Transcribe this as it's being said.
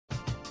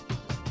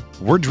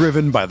We're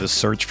driven by the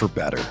search for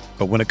better.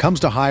 But when it comes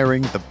to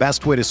hiring, the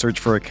best way to search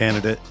for a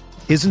candidate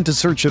isn't to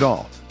search at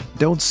all.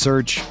 Don't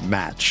search,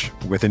 match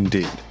with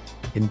Indeed.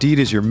 Indeed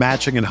is your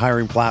matching and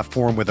hiring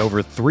platform with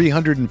over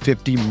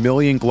 350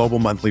 million global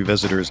monthly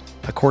visitors,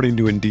 according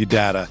to Indeed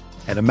data,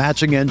 and a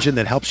matching engine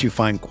that helps you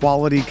find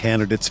quality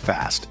candidates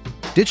fast.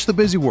 Ditch the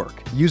busy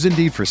work. Use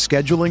Indeed for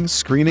scheduling,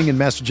 screening, and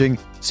messaging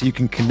so you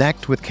can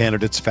connect with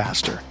candidates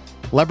faster.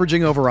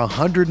 Leveraging over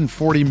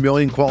 140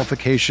 million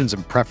qualifications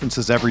and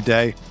preferences every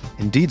day,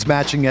 Indeed's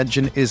matching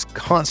engine is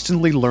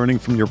constantly learning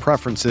from your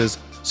preferences,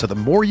 so the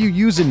more you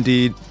use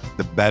Indeed,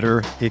 the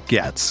better it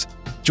gets.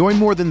 Join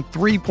more than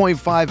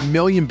 3.5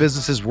 million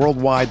businesses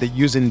worldwide that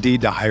use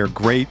Indeed to hire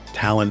great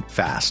talent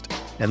fast.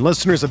 And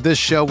listeners of this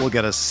show will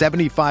get a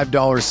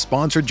 $75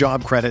 sponsored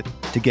job credit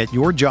to get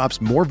your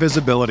jobs more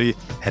visibility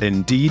at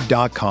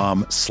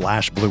Indeed.com/Blue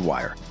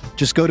Wire.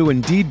 Just go to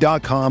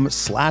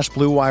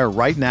Indeed.com/Blue Wire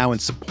right now and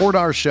support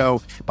our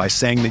show by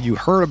saying that you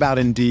heard about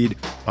Indeed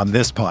on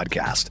this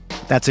podcast.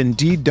 That's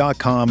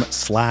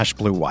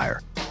Indeed.com/Blue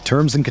Wire.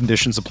 Terms and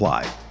conditions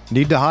apply.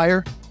 Need to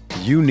hire?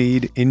 You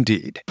need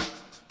Indeed.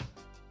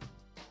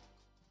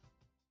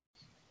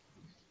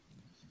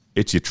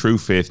 It's your True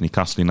Faith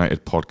Newcastle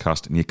United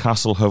podcast.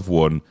 Newcastle have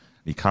won.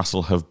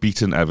 Newcastle have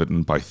beaten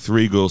Everton by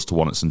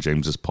 3-1 at St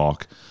James's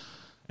Park.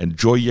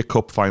 Enjoy your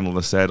cup final,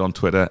 they said on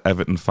Twitter.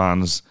 Everton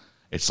fans,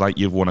 it's like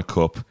you've won a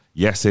cup.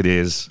 Yes, it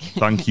is.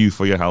 Thank you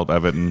for your help,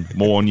 Everton.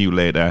 More on you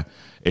later.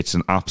 It's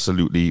an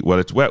absolutely...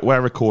 Well, we're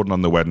recording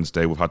on the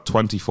Wednesday. We've had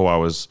 24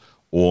 hours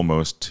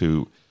almost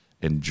to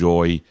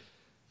enjoy,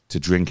 to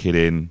drink it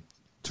in,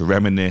 to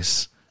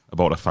reminisce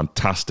about a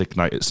fantastic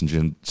night at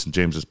St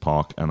James's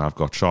Park, and I've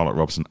got Charlotte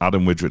Robson,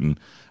 Adam Widgerton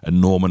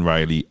and Norman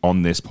Riley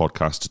on this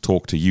podcast to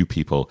talk to you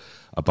people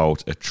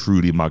about a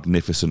truly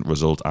magnificent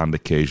result and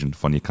occasion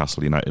for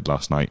Newcastle United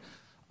last night.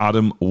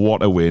 Adam,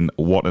 what a win,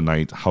 what a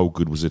night. How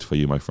good was it for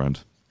you, my friend?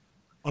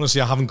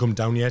 Honestly, I haven't come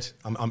down yet.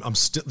 I'm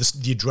still, the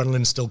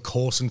adrenaline's still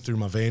coursing through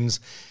my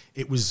veins.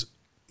 It was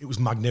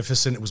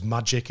magnificent, it was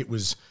magic, it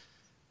was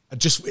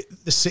just,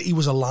 the city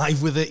was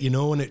alive with it, you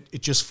know, and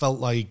it just felt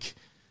like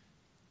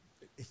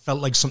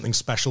something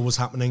special was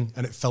happening,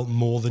 and it felt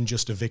more than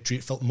just a victory.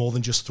 It felt more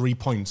than just 3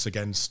 points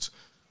against,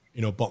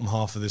 you know, bottom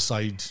half of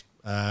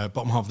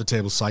the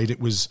table side. It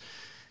was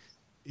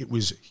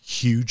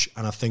huge,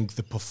 and I think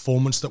the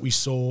performance that we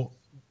saw,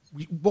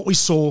 what we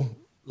saw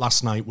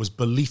last night was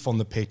belief on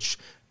the pitch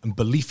and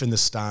belief in the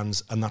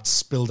stands, and that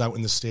spilled out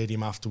in the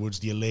stadium afterwards.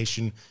 The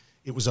elation.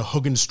 It was a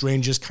hugging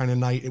strangers kind of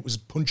night. It was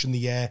punching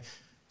the air,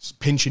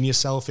 pinching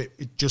yourself.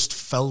 It just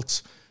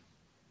felt.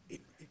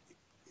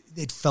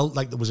 It felt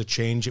like there was a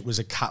change. It was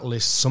a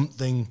catalyst.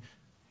 Something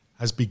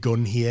has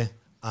begun here,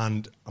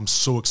 and I'm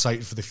so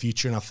excited for the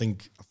future. And I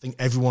think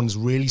everyone's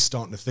really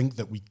starting to think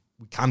that we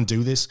can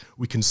do this.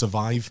 We can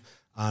survive.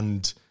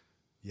 And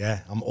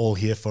yeah, I'm all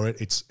here for it.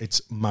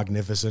 It's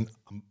magnificent.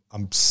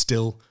 I'm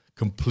still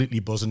completely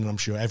buzzing, and I'm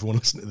sure everyone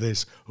listening to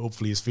this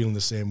hopefully is feeling the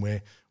same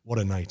way. What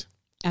a night!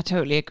 I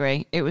totally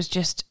agree. It was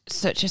just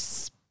such a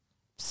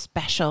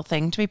special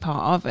thing to be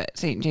part of at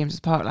St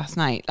James's Park last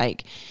night.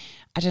 Like,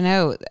 I don't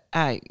know,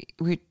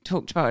 we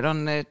talked about it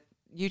on the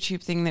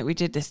YouTube thing that we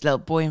did. This little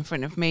boy in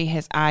front of me,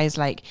 his eyes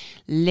like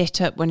lit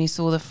up when he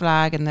saw the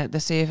flag and the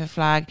Surfer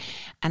flag.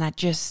 And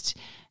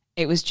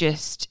it was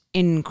just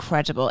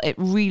incredible. It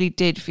really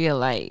did feel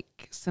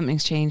like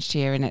something's changed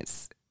here, and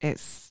it's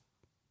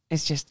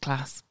just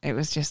class. It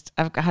was just,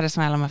 I've had a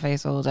smile on my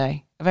face all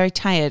day. A very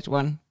tired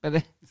one, but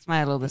a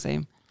smile all the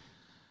same.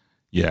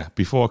 Yeah,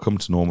 before I come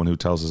to Norman, who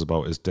tells us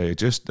about his day,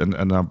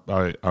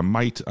 I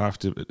might have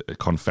to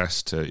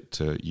confess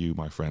to you,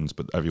 my friends,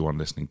 but everyone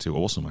listening to,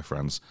 also my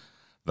friends,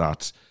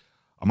 that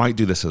I might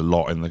do this a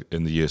lot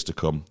in the years to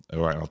come. All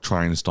right, I'll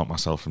try and stop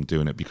myself from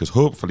doing it, because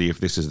hopefully, if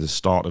this is the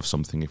start of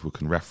something, if we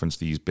can reference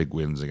these big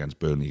wins against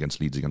Burnley,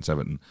 against Leeds, against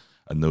Everton,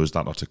 and those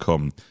that are to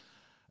come,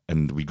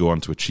 and we go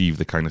on to achieve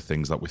the kind of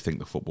things that we think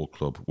the football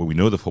club, well, we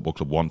know the football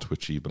club want to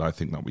achieve, but I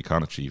think that we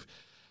can achieve.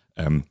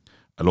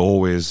 I'll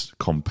always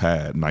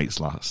compare nights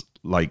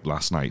like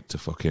last night to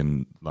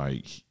fucking,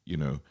 like, you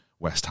know,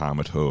 West Ham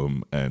at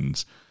home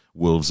and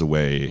Wolves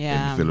away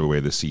and Villa away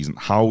this season.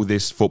 How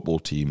this football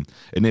team,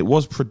 and it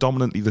was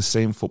predominantly the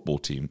same football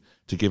team,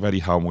 to give Eddie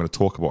Howe, I'm going to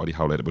talk about Eddie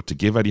Howe later, but to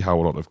give Eddie Howe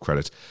a lot of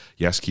credit,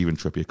 yes, Kieran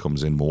Trippier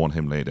comes in, more on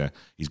him later.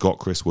 He's got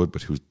Chris Wood,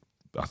 but who's,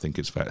 I think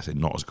it's fair to say,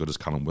 not as good as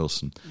Callum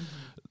Wilson.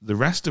 Mm-hmm. The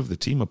rest of the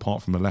team,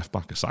 apart from the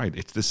left-back aside,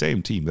 it's the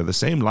same team. They're the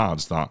same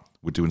lads that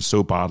were doing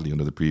so badly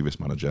under the previous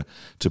manager.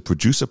 To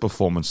produce a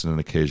performance in an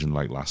occasion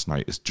like last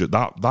night, it's just,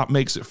 that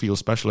makes it feel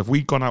special. If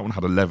we'd gone out and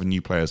had 11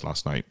 new players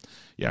last night,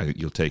 yeah,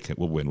 you'll take it.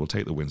 We'll win. We'll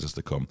take the wins as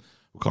they come.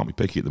 We can't be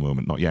picky at the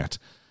moment, not yet.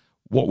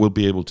 What we'll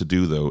be able to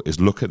do, though,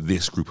 is look at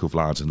this group of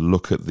lads and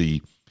look at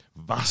the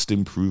vast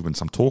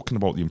improvements. I'm talking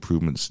about the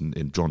improvements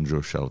in John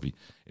Joe Shelby,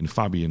 in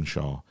Fabian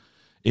Schär,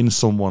 in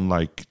someone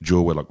like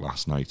Joe Willock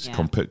last night,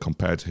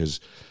 compared to his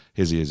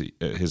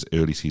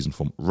early season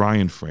form.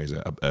 Ryan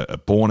Fraser, a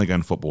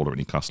born-again footballer at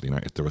Newcastle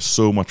United. There is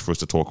so much for us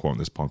to talk about in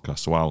this podcast,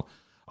 so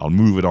I'll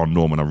move it on,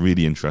 Norman. I'm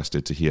really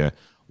interested to hear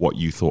what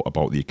you thought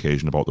about the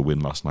occasion, about the win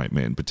last night,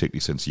 mate, and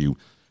particularly since you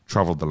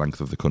travelled the length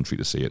of the country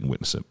to see it and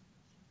witness it.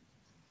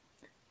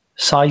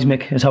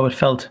 Seismic is how it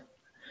felt.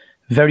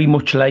 Very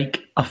much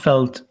like I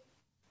felt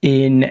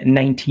in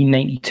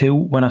 1992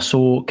 when I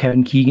saw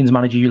Kevin Keegan's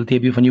managerial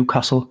debut for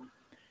Newcastle.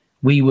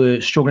 We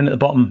were struggling at the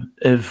bottom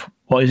of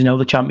what is now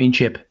the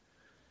Championship.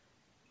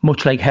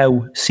 Much like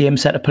how, same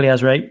set of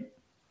players, right?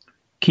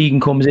 Keegan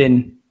comes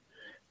in,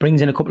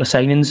 brings in a couple of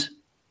signings,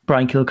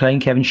 Brian Kilcline,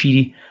 Kevin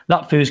Sheedy.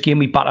 That first game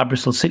we battered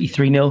Bristol City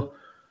 3-0,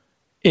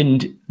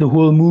 and the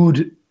whole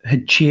mood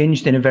had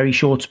changed in a very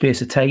short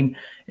space of time.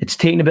 It's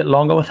taken a bit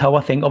longer with how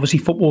I think, obviously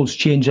football's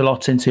changed a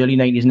lot since the early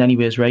 90s in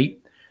anyways, right?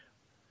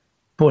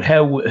 But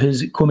how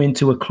has come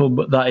into a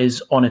club that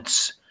is on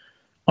its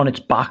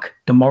back,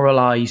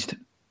 demoralised,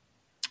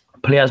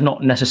 players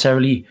not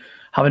necessarily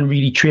having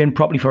really trained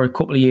properly for a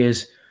couple of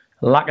years,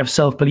 lack of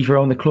self-belief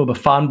around the club, a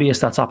fan base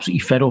that's absolutely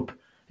fed up,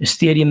 a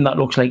stadium that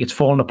looks like it's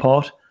falling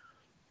apart,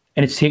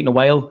 and it's taken a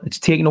while. It's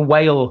taken a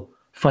while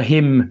for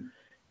him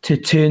to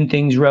turn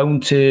things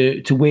around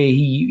to where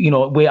he,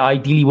 where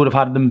ideally would have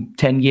had them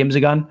 10 games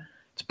again.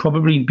 It's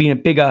probably been a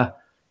bigger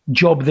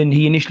job than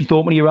he initially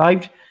thought when he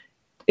arrived.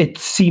 It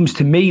seems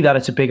to me that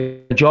it's a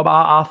bigger job.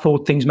 I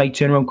thought things might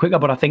turn around quicker,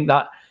 but I think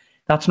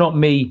that's not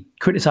me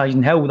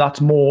criticising how.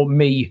 That's more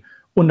me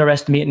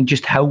underestimating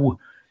just how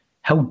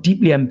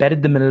deeply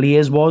embedded the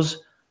Malaise was.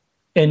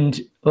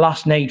 And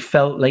last night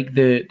felt like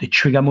the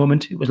trigger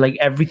moment. It was like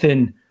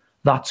everything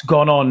that's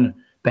gone on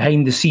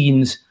behind the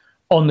scenes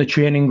on the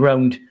training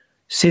ground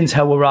since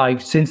Howe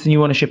arrived, since the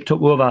new ownership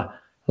took over.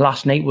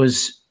 Last night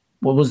was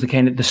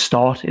the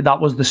start.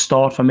 That was the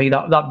start for me.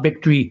 That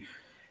victory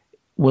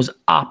was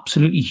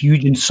absolutely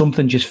huge, and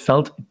something just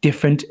felt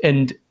different,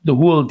 and the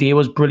whole day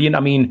was brilliant. I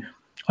mean,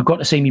 I got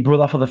to see my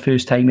brother for the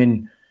first time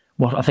in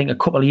I think a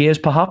couple of years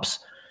perhaps,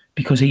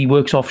 because he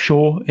works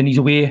offshore and he's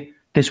away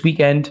this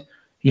weekend.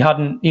 He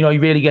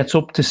really gets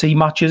up to see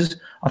matches.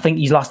 I think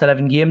his last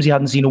 11 games he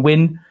hadn't seen a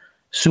win.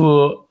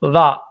 So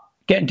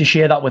getting to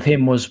share that with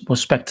him was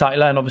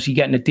spectacular, and obviously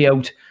getting a day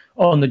out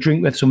on the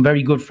drink with some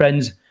very good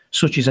friends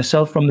such as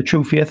yourself from the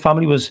True Faith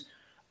family was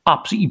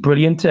absolutely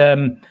brilliant.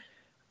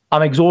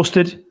 I'm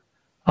exhausted.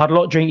 I had a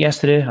lot of drink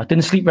yesterday. I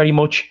didn't sleep very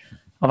much.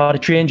 I've had a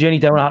train journey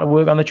down. I had to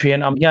work on the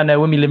train. I'm here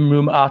now in my living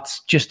room at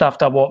just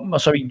after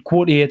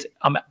 8:15.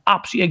 I'm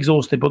absolutely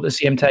exhausted, but at the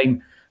same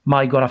time,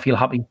 my God, I feel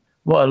happy.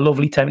 What a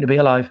lovely time to be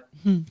alive.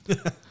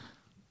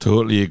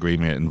 Totally agree,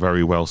 mate, and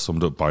very well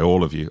summed up by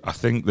all of you. I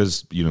think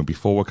there's,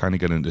 before we're kind of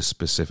getting into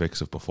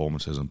specifics of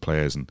performances and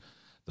players and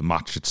the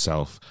match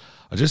itself,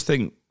 I just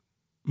think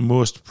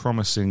most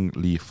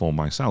promisingly for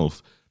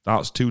myself,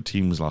 that's two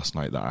teams last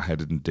night that are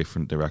headed in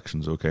different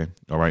directions, okay?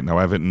 All right, now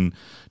Everton,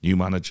 new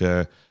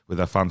manager with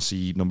their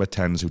fancy number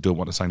 10s who don't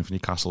want to sign for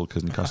Newcastle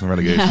because Newcastle in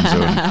relegation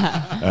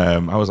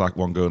zone. I was like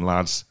one going,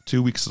 lads,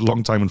 2 weeks is a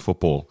long time in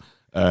football.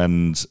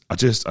 And I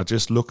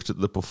just looked at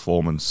the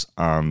performance,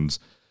 and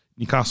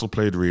Newcastle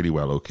played really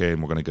well, okay?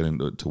 And we're going to get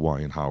into why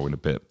and how in a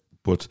bit.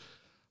 But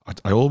I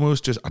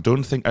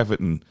don't think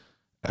Everton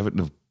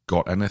have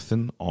got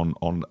anything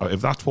on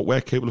if that's what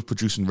we're capable of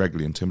producing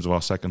regularly in terms of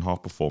our second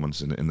half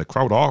performance, and the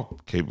crowd are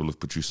capable of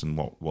producing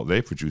what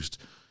they produced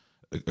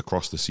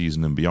across the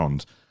season and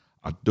beyond.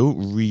 I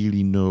don't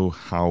really know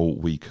how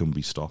we can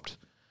be stopped.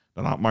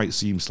 Now that might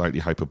seem slightly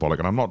hyperbolic,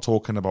 and I'm not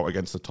talking about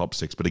against the top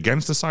six, but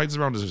against the sides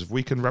around us. If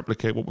we can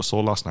replicate what we saw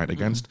last night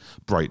against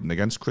Brighton,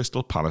 against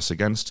Crystal Palace,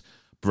 against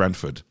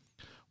Brentford,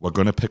 we're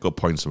going to pick up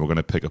points, and we're going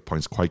to pick up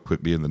points quite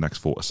quickly in the next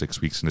 4 to 6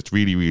 weeks, and it's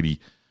really,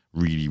 really,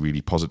 really,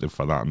 really positive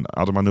for that. And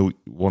Adam, I know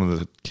one of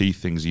the key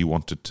things you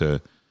wanted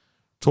to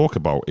talk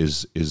about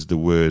is the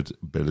word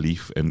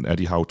belief, and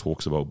Eddie Howe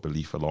talks about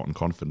belief a lot and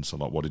confidence a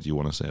lot. What did you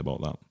want to say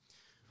about that?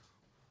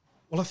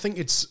 Well, I think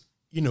it's,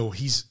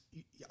 he's,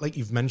 like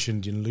you've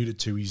mentioned and alluded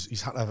to,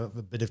 he's had to have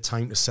a bit of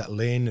time to settle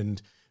in,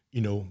 and,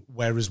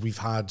 whereas we've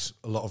had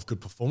a lot of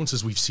good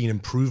performances, we've seen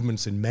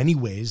improvements in many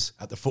ways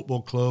at the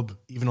football club,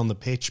 even on the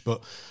pitch,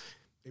 but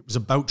it was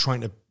about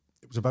trying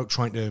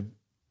to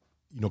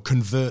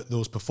convert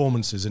those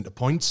performances into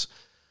points.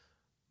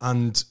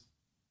 And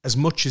as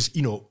much as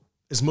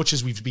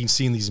we've been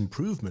seeing these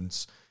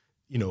improvements,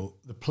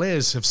 the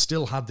players have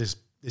still had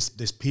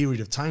this period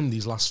of time,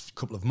 these last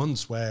couple of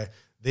months, where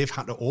they've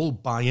had to all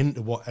buy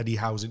into what Eddie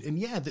Howe's in. And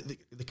yeah,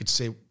 they could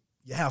say,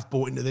 yeah, I've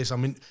bought into this.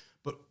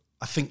 But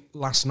I think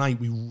last night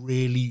we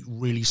really,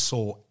 really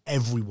saw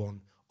everyone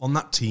on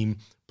that team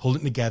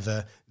pulling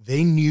together.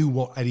 They knew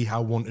what Eddie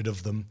Howe wanted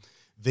of them.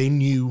 They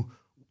knew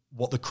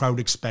what the crowd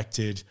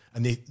expected,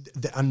 and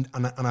and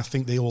I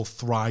think they all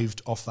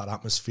thrived off that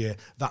atmosphere.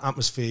 That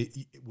atmosphere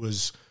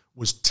was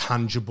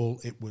tangible.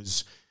 It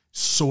was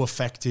so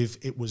effective.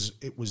 It was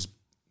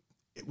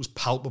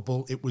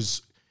palpable.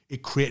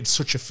 It created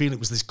such a feeling. It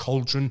was this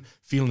cauldron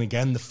feeling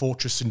again, the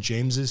Fortress St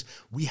James's.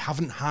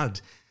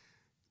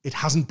 It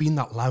hasn't been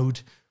that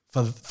loud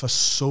for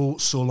so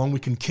long. We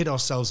can kid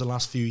ourselves the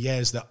last few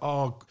years that,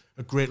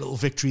 a great little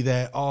victory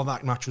there.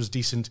 That match was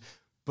decent.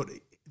 But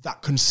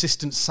that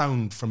consistent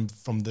sound from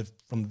the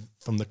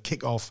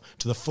kickoff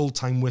to the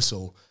full-time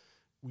whistle,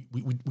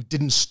 we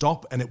didn't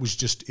stop, and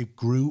it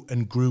grew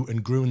and grew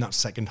and grew in that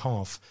second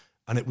half,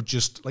 and it would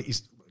just, like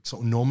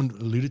sort of Norman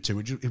alluded to,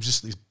 it was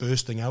just this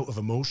bursting out of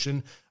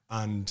emotion,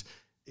 and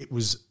it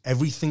was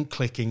everything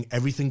clicking,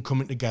 everything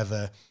coming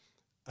together.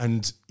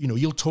 And,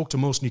 you'll talk to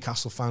most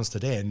Newcastle fans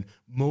today, and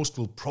most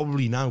will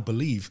probably now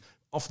believe,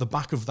 off the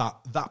back of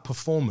that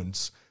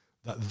performance,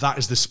 that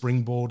is the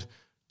springboard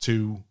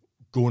to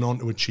going on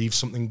to achieve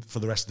something for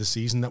the rest of the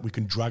season, that we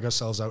can drag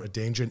ourselves out of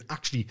danger and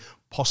actually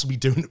possibly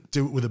do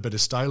it with a bit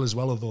of style as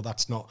well, although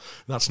that's not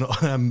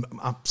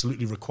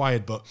absolutely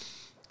required. But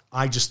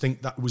I just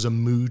think that was a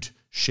mood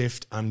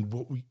shift, and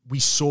what we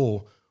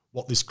saw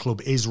what this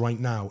club is right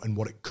now and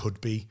what it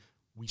could be.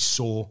 We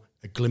saw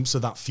a glimpse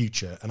of that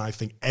future, and I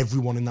think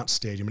everyone in that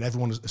stadium and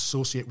everyone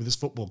associated with this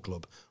football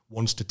club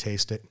wants to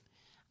taste it.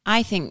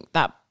 I think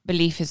that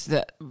belief is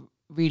the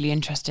really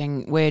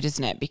interesting word,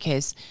 isn't it?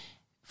 Because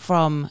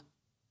from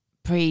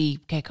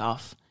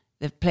pre-kickoff,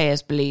 the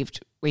players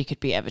believed we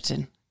could beat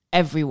Everton.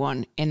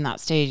 Everyone in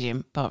that stadium,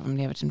 apart from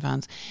the Everton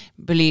fans,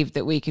 believed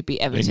that we could beat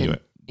Everton.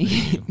 They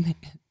knew it.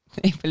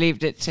 They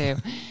believed it too.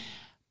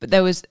 But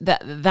there was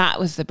that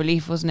was the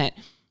belief, wasn't it?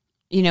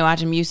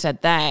 Adam, you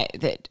said there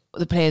that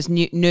the players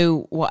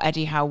know what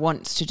Eddie Howe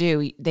wants to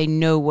do. They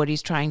know what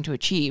he's trying to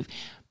achieve.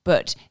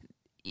 But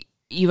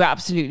you're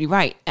absolutely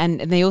right.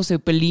 And they also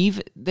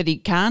believe that he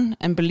can,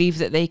 and believe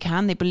that they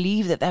can. They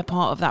believe that they're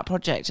part of that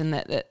project, and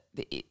that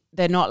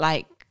they're not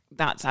like,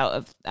 that's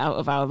out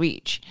of our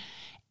reach.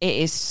 It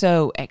is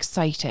so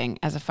exciting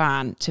as a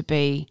fan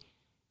to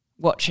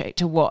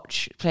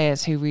watch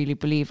players who really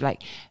believe,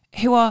 like,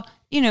 who are,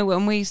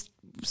 when we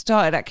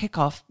started at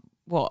kickoff,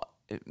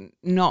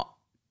 not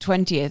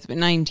 20th but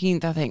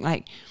 19th, I think,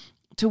 like,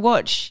 to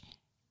watch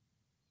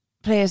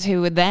players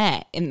who were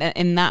there in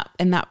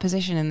that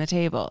position in the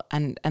table,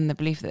 and the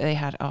belief that they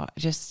had, I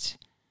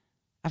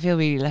feel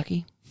really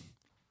lucky.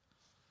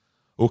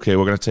 Okay,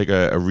 we're going to take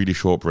a really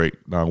short break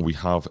now. We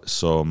have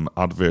some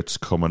adverts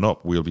coming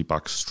up. We'll be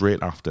back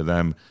straight after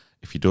them.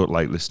 If you don't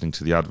like listening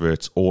to the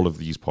adverts, all of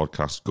these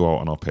podcasts go out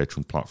on our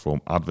Patreon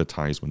platform,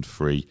 advertisement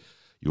free.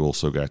 You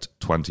also get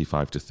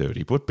 25 to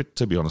 30, but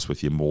to be honest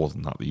with you, more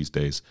than that these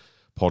days.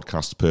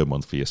 Podcasts per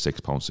month for your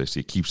 £6.60.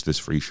 It keeps this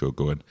free show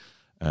going,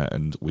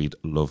 and we'd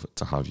love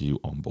to have you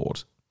on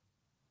board.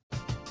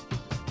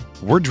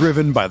 We're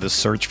driven by the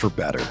search for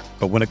better.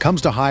 But when it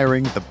comes to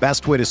hiring, the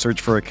best way to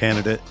search for a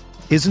candidate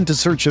isn't to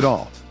search at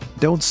all.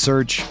 Don't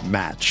search,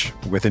 match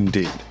with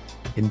Indeed.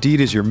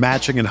 Indeed is your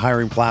matching and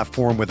hiring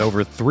platform with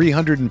over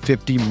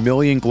 350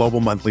 million global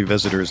monthly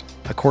visitors,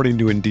 according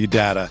to Indeed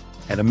data,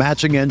 and a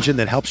matching engine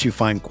that helps you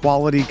find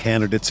quality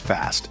candidates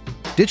fast.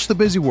 Ditch the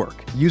busy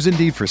work. Use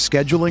Indeed for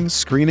scheduling,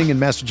 screening, and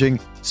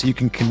messaging so you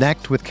can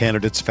connect with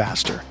candidates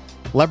faster.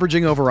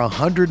 Leveraging over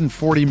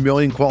 140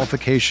 million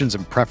qualifications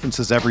and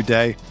preferences every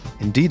day,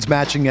 Indeed's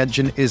matching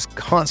engine is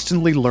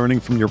constantly learning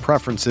from your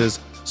preferences,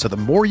 so the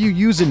more you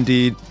use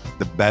Indeed,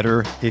 the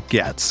better it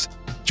gets.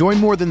 Join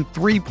more than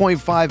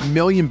 3.5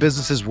 million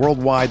businesses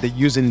worldwide that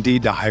use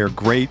Indeed to hire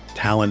great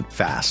talent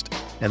fast.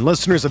 And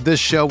listeners of this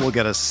show will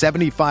get a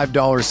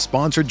 $75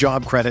 sponsored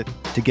job credit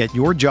to get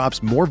your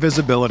jobs more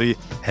visibility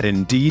at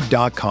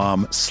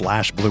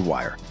Indeed.com/Blue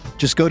Wire.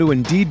 Just go to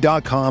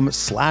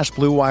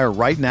Indeed.com/Blue Wire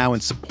right now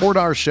and support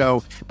our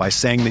show by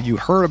saying that you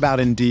heard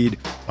about Indeed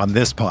on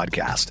this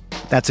podcast.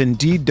 That's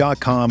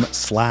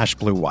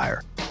Indeed.com/Blue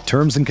Wire.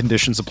 Terms and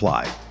conditions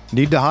apply.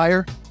 Need to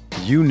hire?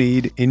 You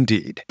need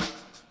Indeed.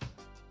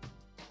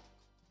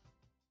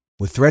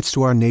 With threats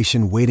to our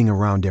nation waiting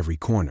around every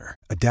corner,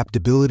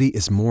 adaptability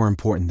is more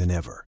important than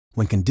ever.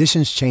 When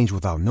conditions change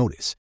without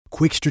notice,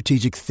 quick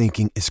strategic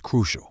thinking is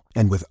crucial.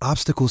 And with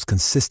obstacles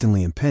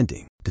consistently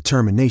impending,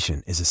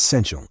 determination is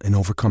essential in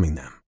overcoming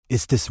them.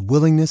 It's this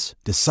willingness,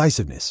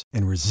 decisiveness,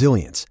 and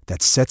resilience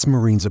that sets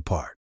Marines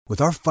apart. With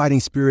our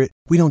fighting spirit,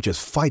 we don't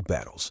just fight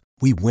battles,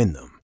 we win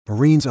them.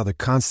 Marines are the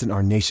constant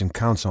our nation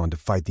counts on to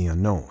fight the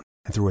unknown.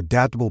 And through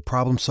adaptable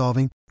problem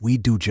solving, we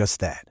do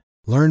just that.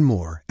 Learn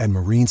more at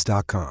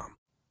Marines.com.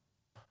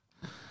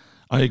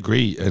 I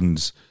agree, and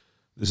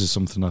this is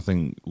something I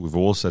think we've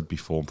all said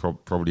before,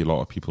 probably a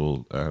lot of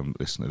people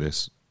listening to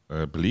this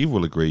believe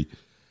will agree,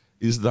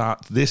 is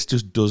that this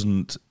just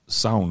doesn't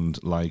sound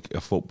like a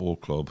football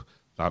club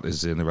that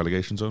is in the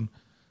relegation zone.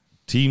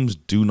 Teams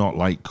do not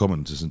like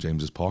coming to St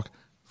James's Park.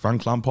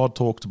 Frank Lampard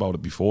talked about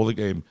it before the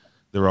game.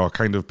 There are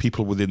kind of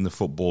people within the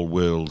football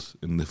world,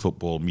 in the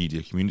football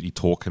media community,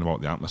 talking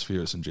about the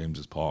atmosphere at St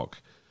James's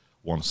Park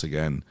once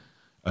again.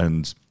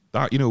 And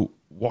that,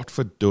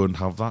 Watford don't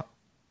have that.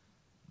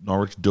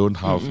 Norwich don't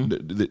have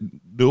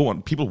no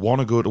one. People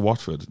want to go to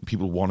Watford.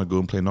 People want to go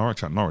and play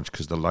Norwich at Norwich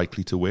because they're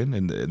likely to win,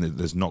 and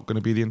there's not going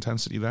to be the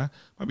intensity there.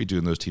 Might be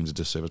doing those teams a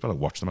disservice, but I'll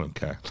watch them. I don't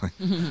care.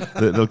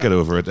 They'll get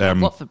over it.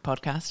 Watford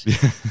podcast.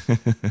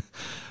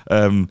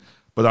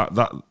 But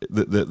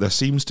there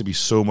seems to be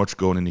so much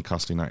going in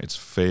Newcastle United's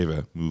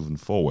favour moving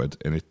forward,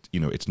 and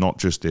it's not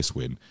just this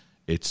win.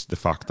 It's the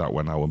fact that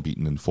we're now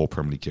unbeaten in 4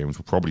 Premier League games.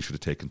 We probably should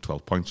have taken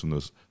 12 points from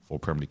those 4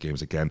 Premier League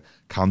games again.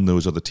 Can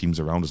those other teams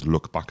around us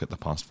look back at the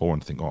past 4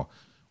 and think, oh,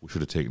 we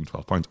should have taken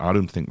 12 points. I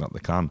don't think that they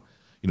can.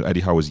 You know,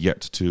 Eddie Howe has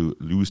yet to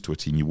lose to a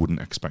team you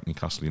wouldn't expect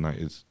Newcastle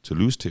United to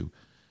lose to.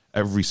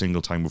 Every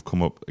single time we've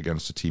come up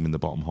against a team in the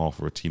bottom half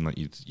or a team that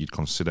you'd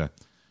consider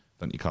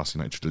that Newcastle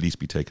United should at least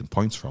be taking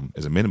points from,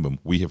 as a minimum,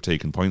 we have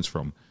taken points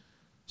from.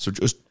 So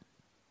just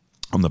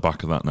on the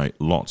back of that night,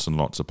 lots and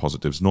lots of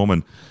positives.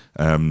 Norman,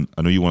 I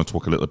know you want to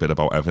talk a little bit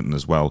about Everton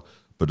as well,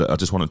 but I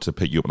just wanted to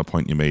pick you up on a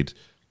point you made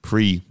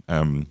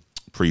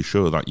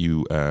pre-show that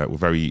you were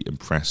very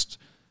impressed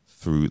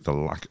through the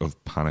lack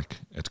of panic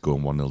at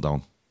going 1-0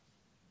 down.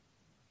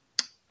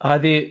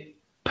 The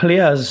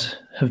players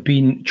have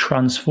been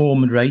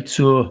transformed, right?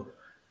 So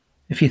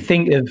if you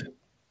think of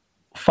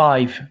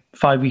 5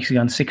 weeks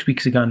ago, 6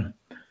 weeks ago,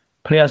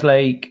 players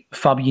like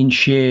Fabian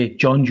Schär,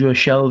 John Joe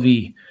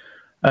Shelby,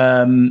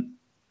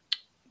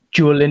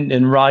 Joe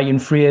Linton, Ryan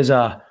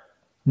Fraser,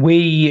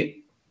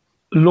 we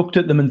looked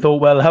at them and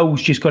thought, well,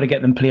 Howe's just got to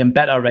get them playing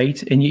better,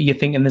 right? And you're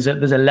thinking there's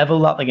a level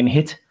that they can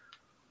hit.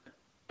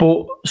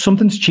 But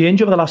something's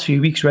changed over the last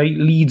few weeks, right?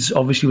 Leeds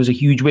obviously was a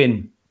huge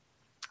win.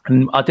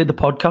 And I did the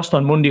podcast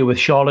on Monday with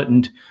Charlotte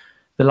and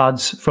the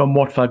lads from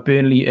Watford,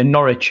 Burnley and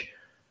Norwich.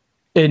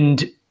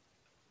 And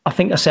I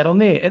think I said on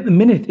there, at the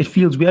minute, it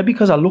feels weird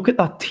because I look at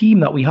that team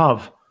that we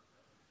have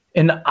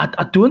and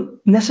I don't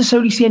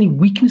necessarily see any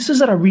weaknesses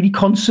that are really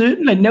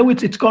concerning. Like now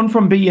it's gone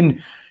from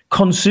being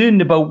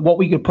concerned about what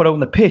we could put out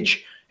on the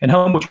pitch and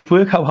how much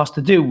work Howe has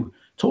to do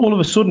to all of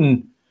a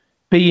sudden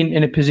being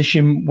in a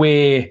position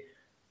where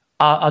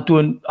I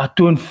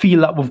don't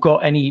feel that we've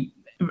got any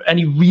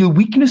real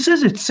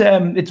weaknesses.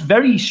 It's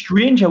very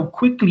strange how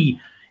quickly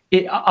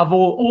I've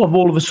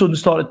all of a sudden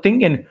started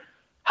thinking,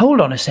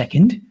 hold on a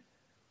second,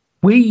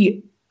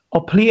 we are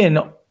playing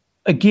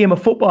a game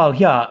of football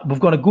here. We've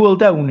got a goal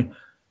down,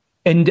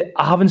 and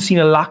I haven't seen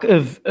a lack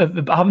of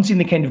I haven't seen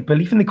the kind of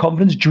belief and the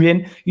confidence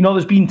drain. You know,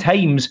 there's been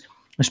times,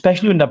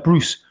 especially under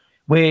Bruce,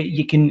 where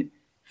it's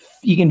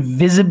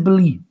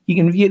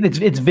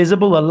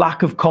visible a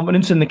lack of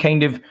confidence in the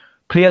kind of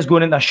players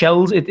going in their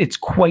shells. It's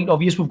quite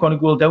obvious we've got a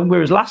goal down.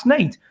 Whereas last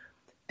night,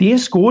 they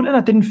scored and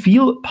I didn't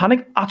feel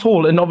panic at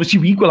all. And obviously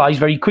we equalised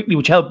very quickly,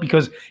 which helped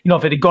because, you know,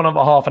 if it had gone on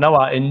for half an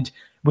hour and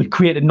we'd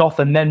created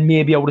nothing, then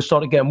maybe I would have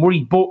started getting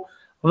worried. But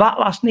that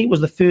last night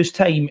was the first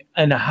time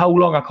in how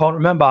long I can't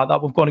remember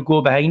that we've gone a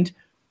goal behind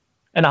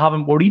and I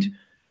haven't worried.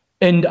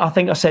 And I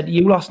think I said to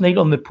you last night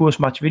on the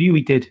post-match video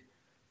we did,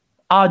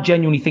 I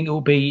genuinely think it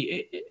will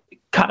be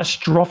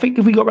catastrophic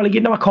if we got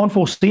relegated. Now I can't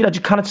foresee it. I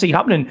just cannot see it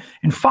happening.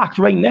 In fact,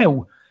 right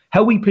now,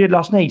 how we played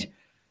last night,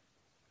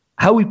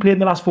 how we played in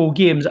the last 4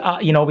 games,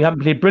 we haven't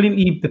played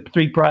brilliantly the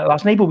 3 prior to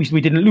last night, but we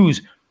didn't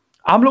lose.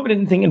 I'm looking at it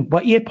and thinking,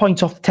 what, 8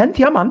 points off the 10th?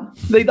 Yeah, man.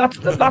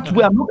 That's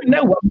where I'm looking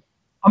now.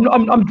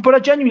 But I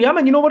genuinely am,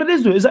 and you know what it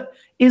is, though?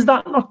 Is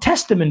that not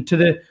testament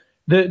to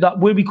that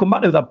where we come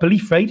back to that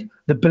belief, right?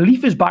 The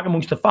belief is back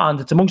amongst the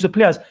fans, it's amongst the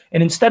players,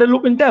 and instead of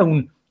looking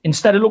down,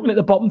 instead of looking at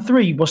the bottom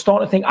 3, we're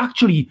starting to think,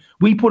 actually,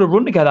 we put a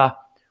run together,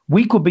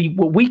 we could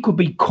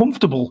be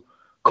comfortable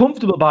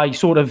by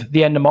sort of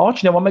the end of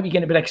March. Now I might be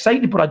getting a bit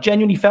excited, but I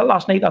genuinely felt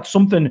last night that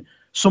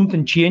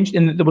something changed,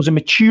 and there was a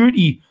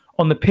maturity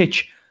on the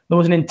pitch, there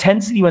was an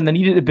intensity when there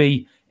needed to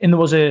be, and there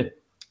was a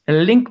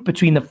link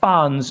between the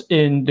fans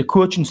and the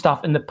coaching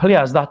staff and the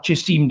players that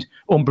just seemed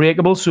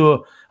unbreakable.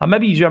 So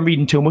maybe I'm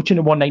reading too much in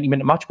a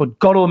 190-minute match, but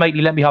God almighty,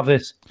 let me have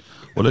this.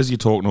 Well, as you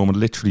talk, Norman,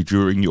 literally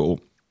during your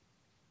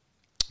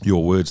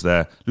words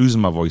there,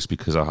 losing my voice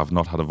because I have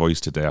not had a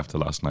voice today after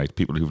last night.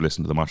 People who've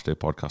listened to the Matchday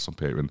podcast on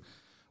Patreon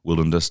will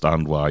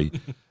understand why.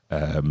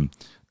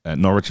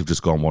 Norwich have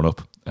just gone 1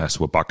 up, so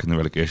we're back in the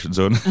relegation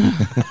zone.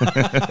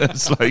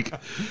 It's like,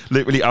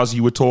 literally, as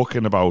you were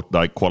talking about,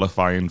 like,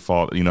 qualifying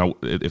for, you know,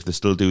 if they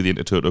still do the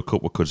Intertoto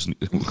Cup, we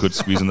could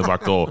squeeze in the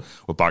back door,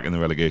 we're back in the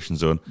relegation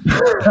zone.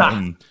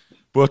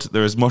 But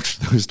there's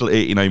still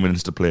 89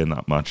 minutes to play in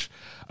that match,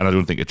 and I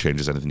don't think it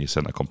changes anything you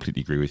said. I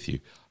completely agree with you.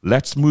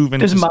 Let's move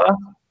into...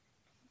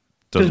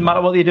 Doesn't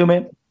matter what they do,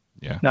 mate.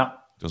 Yeah. No.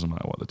 Doesn't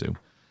matter what they do.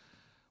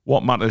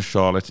 What matters,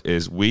 Charlotte,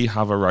 is we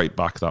have a right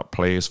back that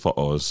plays for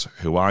us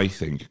who I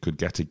think could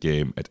get a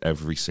game at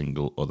every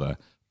single other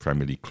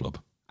Premier League club.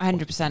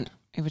 100%.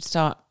 It would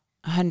start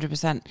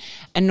 100%.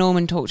 And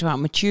Norman talked about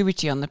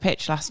maturity on the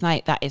pitch last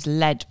night. That is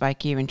led by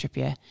Kieran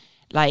Trippier.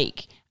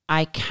 Like,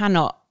 I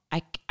cannot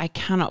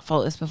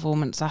fault this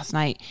performance last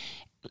night.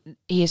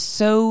 He is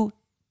so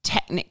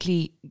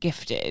technically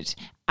gifted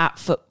at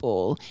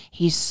football.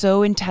 He's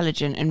so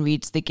intelligent and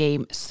reads the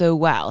game so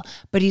well.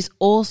 But he's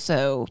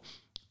also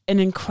an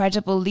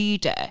incredible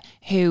leader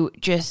who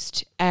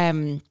just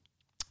you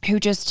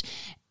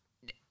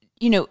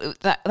know,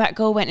 that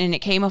goal went in, it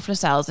came off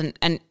Lascelles and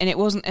it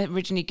wasn't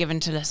originally given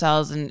to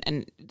Lascelles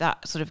and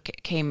that sort of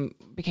became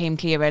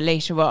clearer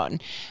later on.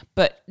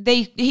 But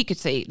he could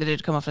see that it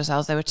had come off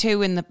themselves. There were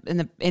two in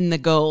the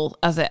goal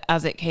as it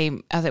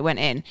went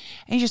in, and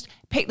he just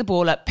picked the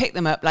ball up, picked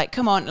them up, like,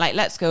 come on, like,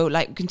 let's go,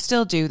 like, we can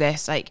still do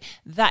this. Like,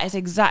 that is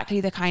exactly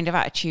the kind of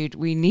attitude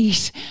we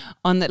need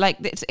on the, like,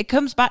 it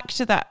comes back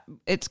to that.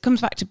 It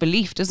comes back to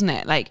belief, doesn't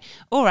it? Like,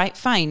 all right,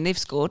 fine, they've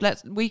scored.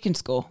 We can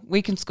score,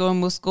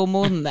 and we'll score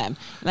more than them.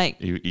 Like,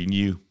 he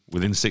knew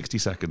within 60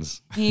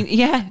 seconds.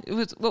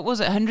 What was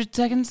it, 100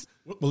 seconds?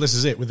 Well, this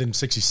is it. Within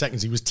 60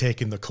 seconds, he was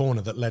taking the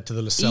corner that led to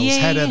the Lascelles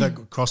header, the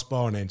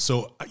crossbar, and in.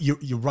 So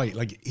you're right.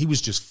 Like, he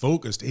was just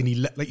focused,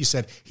 and like you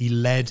said, he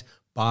led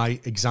by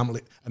example.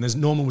 And as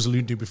Norman was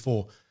alluding to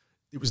before,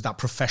 it was that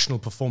professional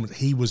performance.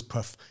 He was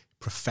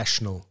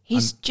professional.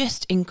 He's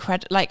just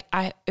incredible. Like,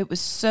 it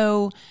was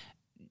so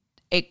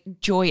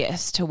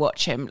joyous to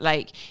watch him.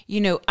 Like,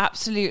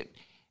 absolute,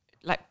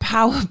 like,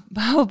 power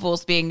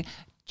balls being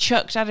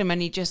chucked at him,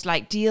 and he just,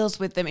 like, deals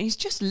with them. And he's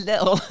just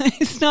little.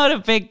 He's not a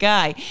big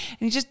guy, and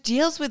he just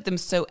deals with them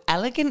so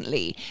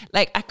elegantly.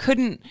 Like, I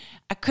couldn't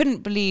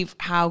believe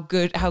how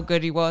good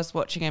he was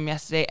watching him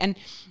yesterday. And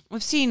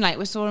we've seen, like,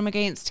 we saw him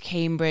against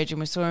Cambridge, and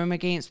we saw him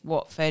against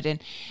Watford,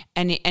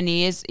 and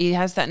he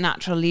has that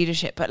natural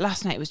leadership. But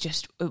last night it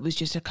was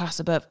just a class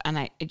above,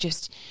 and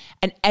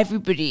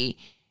everybody.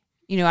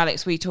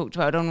 Alex, we talked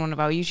about on one of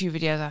our YouTube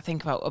videos, I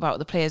think, about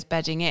the players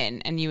bedding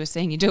in, and you were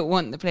saying you don't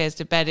want the players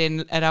to bed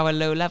in at our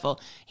low level.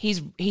 He's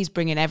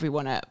bringing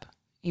everyone up.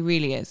 He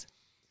really is.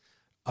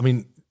 I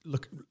mean,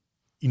 look,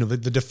 the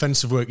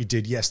defensive work he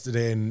did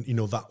yesterday, and,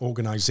 that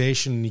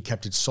organisation, he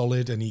kept it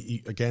solid, and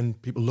he again,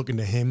 people looking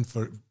to him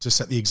to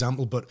set the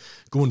example. But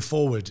going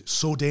forward,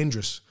 so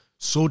dangerous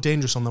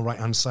on the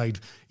right-hand side.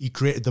 He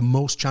created the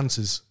most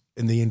chances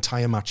in the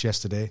entire match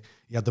yesterday.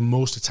 He had the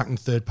most attacking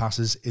third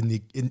passes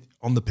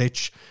on the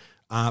pitch,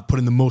 put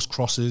in the most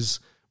crosses,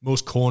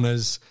 most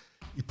corners.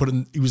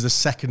 He was the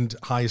second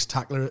highest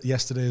tackler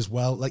yesterday as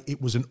well. Like,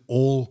 it was an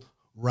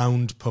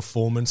all-round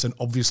performance, and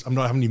obviously,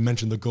 I haven't even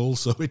mentioned the goal,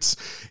 so it's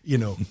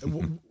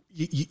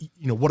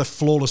what a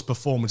flawless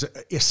performance.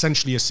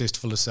 Essentially, assist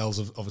for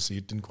Lascelles. Obviously,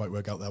 it didn't quite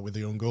work out that with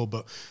the own goal,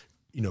 but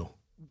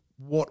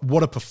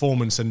what a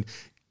performance, and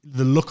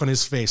the look on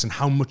his face and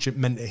how much it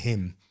meant to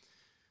him.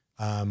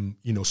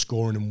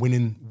 Scoring and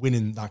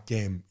winning that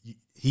game.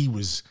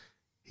 He's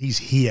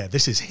here.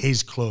 This is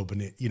his club,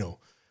 and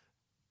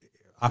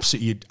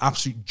absolute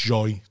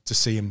joy to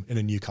see him in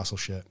a Newcastle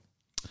shirt.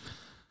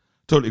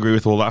 Totally agree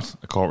with all that.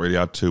 I can't really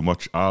add too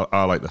much.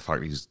 I like the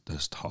fact he's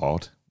just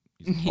hard.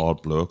 He's a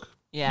hard bloke.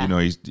 Yeah.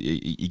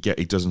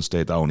 He doesn't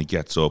stay down. He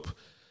gets up.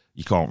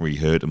 You can't really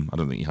hurt him. I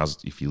don't think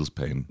he feels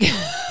pain.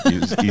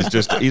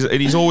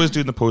 He's always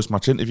doing the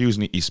post-match interviews,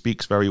 and he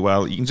speaks very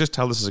well. You can just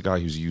tell this is a guy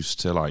who's used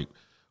to like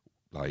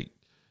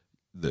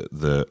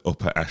the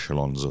upper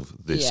echelons of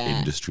this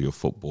industry of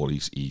football.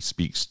 He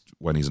speaks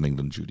when he's in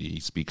England duty. He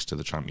speaks to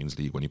the Champions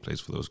League when he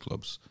plays for those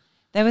clubs.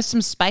 There was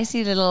some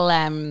spicy little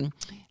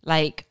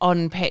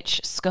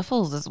on-pitch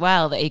scuffles as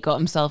well that he got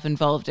himself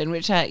involved in,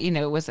 which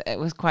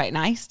was quite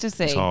nice to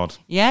see. It's hard.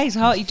 Yeah, he's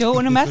hard. You don't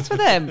want to mess with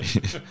him.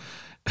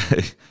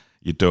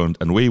 You don't,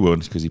 and we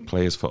won't, because he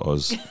plays for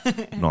us,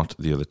 not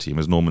the other team.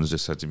 As Norman's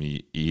just said to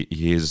me, he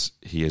is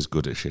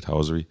good at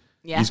shithousery.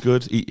 Yeah. He's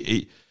good.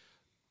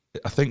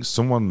 I think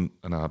someone,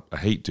 and I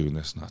hate doing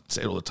this, and I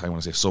say it all the time when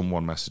I say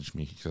someone messaged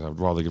me, because I'd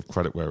rather give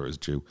credit where it is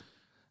due,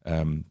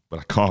 but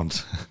I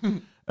can't.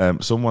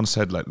 Someone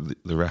said, like,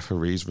 the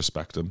referees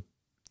respect him.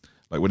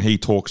 Like, when he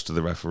talks to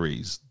the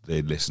referees,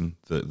 they listen.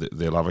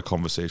 They'll have a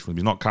conversation with him.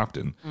 He's not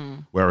captain.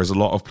 Whereas a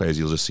lot of players,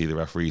 you'll just see the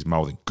referees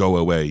mouthing, go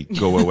away,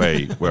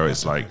 where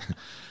it's like,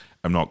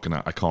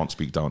 I can't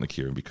speak down to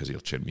Kieran because he'll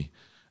chin me.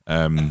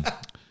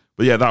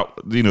 But yeah,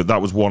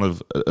 that was one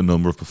of a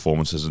number of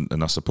performances,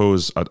 and I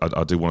suppose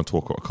I do want to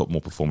talk about a couple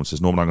more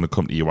performances. Norman, I'm going to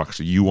come to you.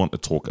 Actually, you want to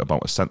talk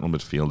about a central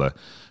midfielder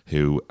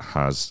who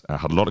has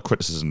had a lot of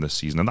criticism this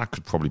season, and that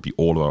could probably be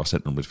all of our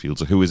central midfielders.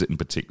 So who is it in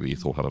particular you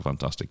thought had a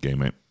fantastic game,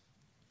 mate?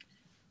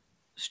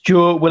 It's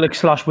Joe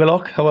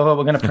Willock/Willock, however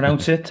we're going to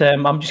pronounce it.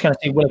 I'm just going to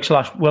say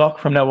Willock/Willock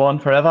from now on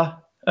forever.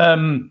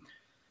 In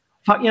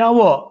fact, you know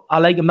what? I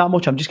like him that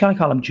much. I'm just going to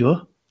call him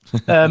Joe.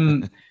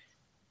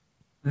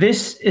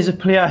 This is a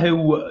player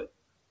who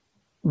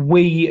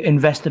we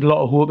invested a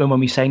lot of hope in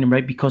when we signed him,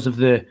 right? Because of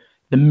the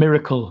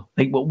miracle.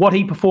 Like, what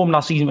he performed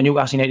last season when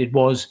Newcastle United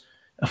was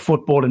a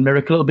footballing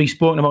miracle. It'll be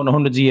spoken about in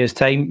hundreds of years'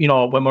 time,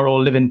 when we're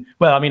all living,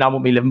 well, I mean, I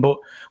won't be living, but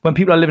when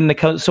people are living in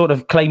the sort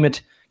of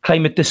climate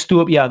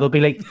dystopia, they'll be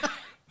like,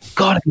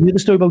 God, have you heard the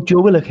story about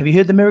Joe Willock? Have you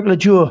heard the miracle of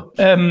Joe?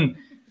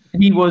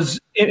 He was,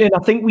 and I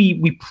think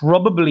we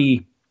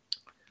probably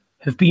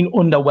have been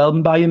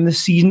underwhelmed by him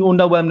this season,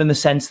 underwhelmed in the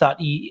sense that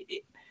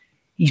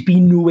he's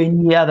been nowhere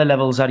near the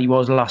levels that he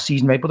was last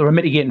season, right? But there are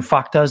mitigating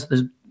factors.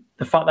 There's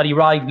the fact that he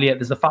arrived late.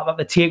 There's the fact that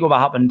the takeover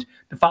happened.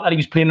 The fact that he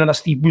was playing under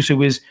Steve Bruce,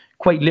 who is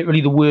quite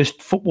literally the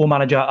worst football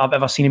manager I've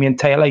ever seen in my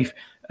entire life.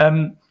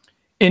 And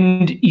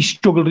he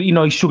struggled, a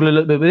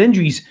little bit with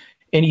injuries.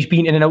 And he's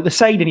been in and out the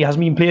side, and he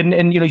hasn't been playing,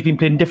 and he's been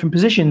playing in different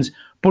positions.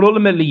 But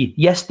ultimately,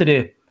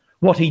 yesterday,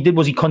 what he did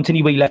was he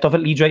continued where he left off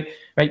at Leeds, right?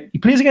 He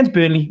plays against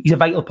Burnley. He's a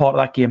vital part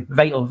of that game.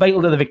 Vital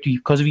to the victory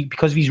because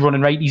of his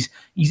running, right?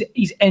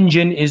 His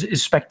engine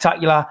is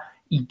spectacular.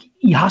 He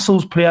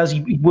hassles players.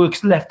 He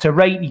works left to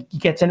right. He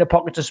gets into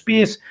pockets of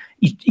space.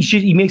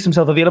 He makes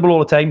himself available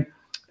all the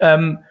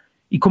time.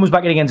 He comes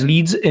back in against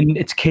Leeds, and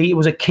it's key. It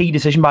was a key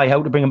decision by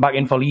Howe to bring him back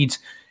in for Leeds.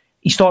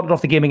 He started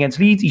off the game against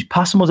Leeds. His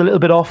passing was a little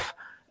bit off.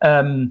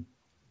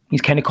 His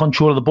kind of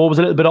control of the ball was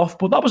a little bit off,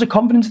 but that was a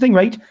confidence thing,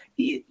 right?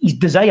 His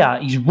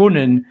desire, his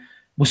running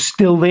was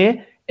still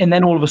there. And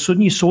then all of a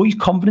sudden you saw his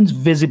confidence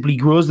visibly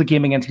grow as the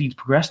game against Leeds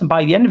progressed. And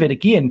by the end of it,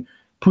 again,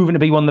 proven to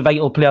be one of the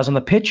vital players on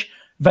the pitch,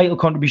 vital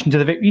contribution to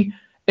the victory.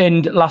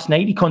 And last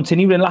night he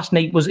continued, and last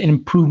night was an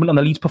improvement on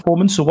the Leeds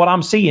performance. So what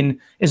I'm seeing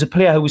is a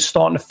player who is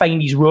starting to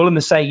find his role in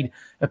the side,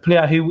 a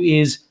player who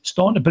is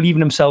starting to believe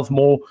in himself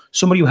more,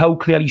 somebody who Howe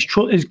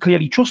is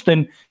clearly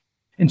trusting,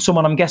 and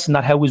someone I'm guessing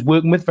that Howe is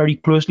working with very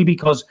closely,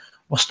 because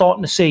we're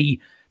starting to see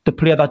the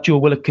player that Joe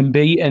Willock can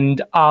be.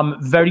 And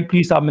I'm very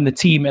pleased to have him in the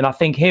team. And I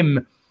think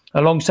him,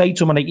 alongside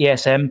someone like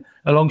ASM,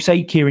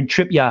 alongside Kieran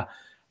Trippier,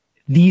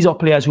 these are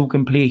players who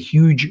can play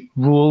huge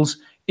roles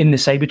in the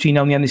side between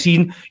now and the end of the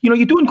season. You know,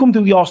 you don't come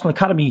through the Arsenal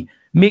Academy,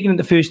 making it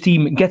the first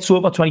team, and get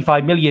over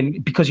 25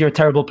 million because you're a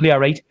terrible player,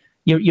 right?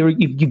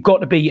 You've got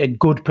to be a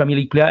good Premier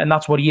League player, and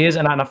that's what he is.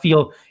 And I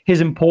feel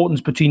his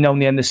importance between now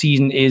and the end of the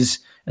season is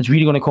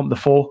really going to come to the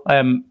fore.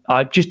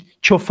 I just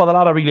chuffed for the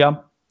lad, I really am.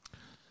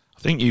 I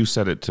think you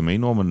said it to me,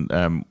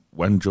 Norman.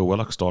 When Joe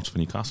Willock starts for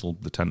Newcastle,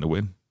 they tend to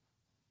win.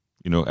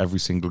 You know, every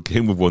single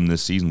game we've won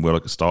this season,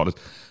 Willock has started.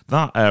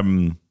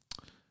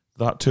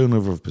 That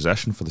turnover of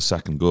possession for the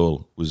second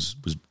goal was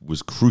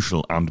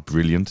crucial and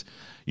brilliant.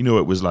 You know,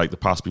 it was like the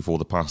pass before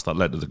the pass that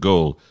led to the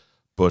goal.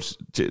 But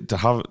to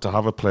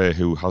have a player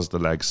who has the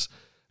legs,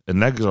 and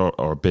legs are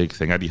a big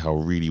thing. Eddie Howe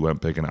really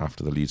went big in it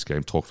after the Leeds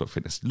game, talked about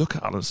fitness. Look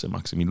at Alan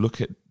Saint-Maximin,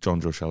 look at John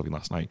Joe Shelby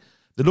last night.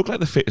 They look like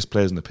the fittest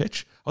players on the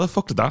pitch. How the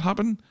fuck did that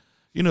happen?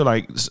 You know,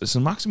 like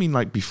Saint-Maximin,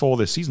 like before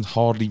this season,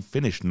 hardly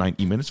finished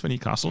 90 minutes for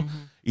Newcastle. Mm-hmm.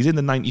 He's in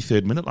the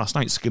 93rd minute last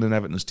night, skinning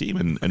Everton's team,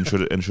 and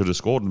should have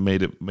scored and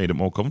made it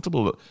more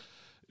comfortable.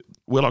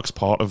 Willock's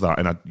part of that,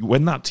 and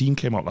when that team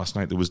came out last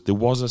night, there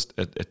was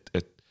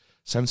a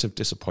sense of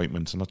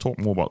disappointment, and I'll talk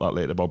more about that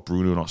later about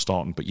Bruno not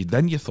starting. But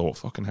you thought,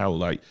 fucking hell,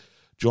 like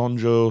John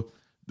Joe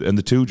and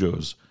the two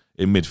Joes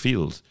in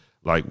midfield.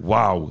 Like,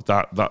 wow,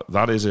 that's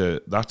a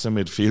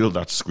midfield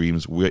that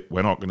screams, we're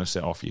not going to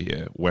sit off you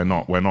here. We're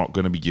not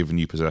going to be giving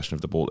you possession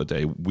of the ball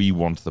today. We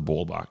want the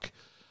ball back.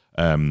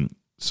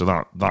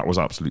 So that was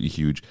absolutely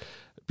huge.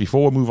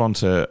 Before we move on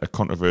to a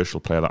controversial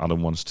player that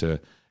Adam wants to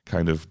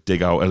kind of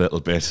dig out a little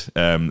bit,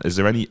 is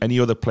there any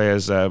other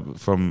players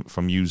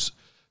from yous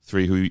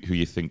three who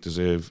you think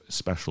deserve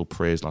special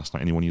praise last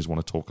night? Anyone you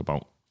want to talk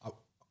about? I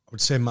would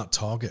say Matt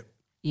Targett.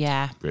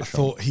 Yeah. I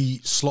thought he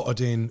slotted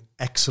in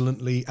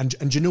excellently.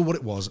 And you know what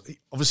it was?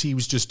 Obviously,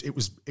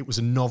 it was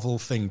a novel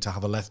thing to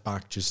have a left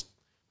back just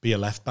be a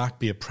left back,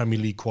 be a Premier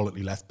League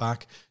quality left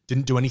back.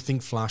 Didn't do anything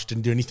flash,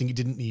 didn't do anything he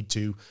didn't need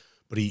to,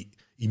 but he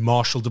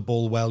marshalled the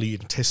ball well, he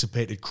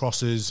anticipated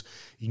crosses,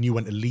 he knew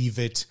when to leave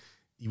it,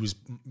 he was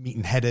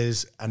meeting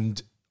headers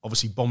and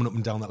obviously bombing up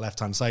and down that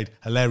left-hand side.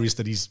 Hilarious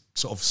that he's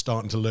sort of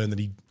starting to learn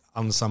that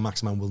Alan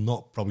Saint-Maximin will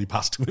not probably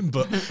pass to him,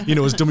 but, you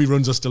know, his dummy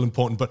runs are still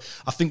important. But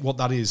I think what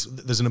that is,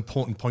 there's an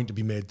important point to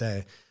be made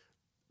there.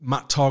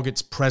 Matt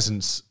Targett's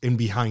presence in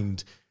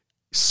behind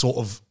sort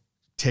of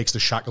takes the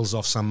shackles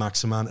off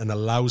Saint-Maximin and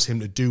allows him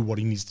to do what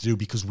he needs to do,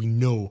 because we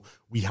know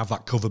we have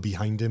that cover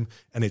behind him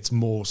and it's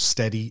more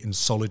steady and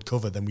solid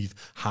cover than we've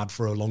had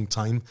for a long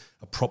time.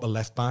 A proper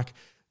left back,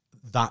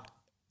 that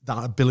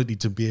ability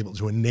to be able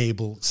to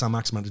enable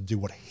Saint-Maximin to do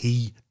what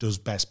he does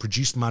best,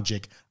 produce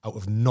magic out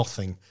of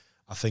nothing.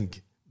 I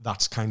think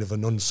that's kind of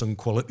an unsung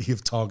quality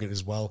of Targett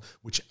as well,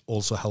 which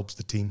also helps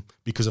the team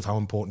because of how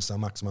important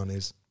Saint-Maximin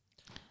is.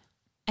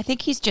 I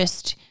think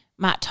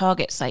Matt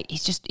Targett's like,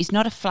 he's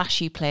not a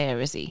flashy player,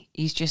 is he?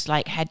 He's just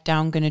like head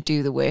down, going to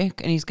do the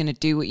work, and he's going to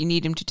do what you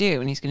need him to do,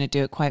 and he's going to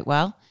do it quite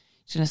well.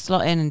 He's going to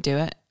slot in and do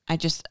it.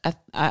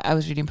 I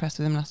was really impressed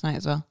with him last night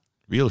as well.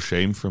 Real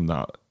shame from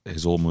that.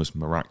 His almost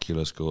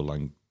miraculous goal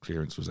line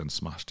clearance was then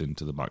smashed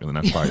into the back of the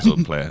net by his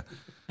own player.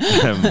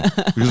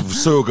 He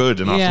was so good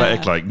and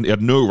athletic, like he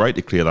had no right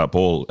to clear that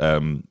ball.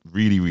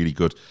 Really, really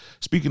good.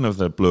 Speaking of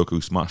the bloke who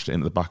smashed it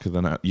into the back of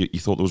the net, you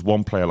thought there was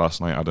one player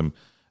last night, Adam,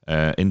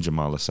 in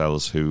Jamal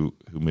Lascelles, who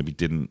maybe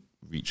didn't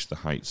reach the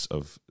heights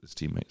of his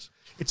teammates.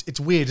 It's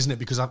weird, isn't it?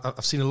 Because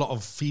I've seen a lot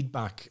of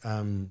feedback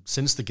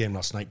since the game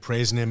last night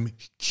praising him,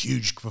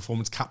 huge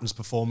performance, captain's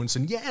performance,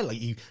 and like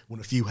he won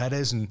a few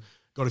headers and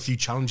got a few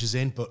challenges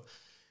in, but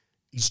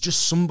he's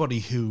just somebody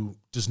who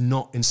does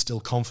not instill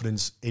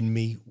confidence in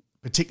me,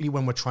 particularly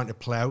when we're trying to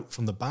play out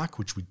from the back,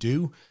 which we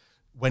do.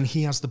 When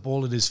he has the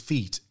ball at his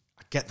feet,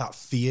 I get that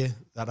fear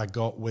that I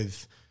got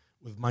with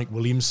Mike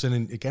Williamson,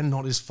 and again,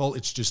 not his fault.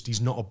 It's just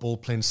he's not a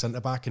ball-playing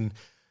centre-back, and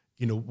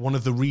you know, one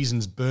of the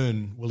reasons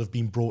Byrne will have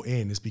been brought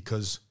in is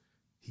because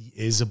he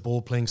is a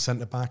ball-playing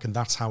centre-back, and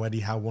that's how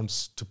Eddie Howe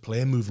wants to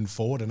play moving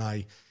forward. And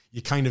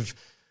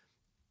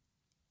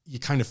you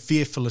kind of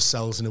fear for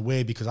Lascelles in a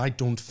way, because I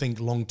don't think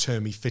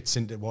long-term he fits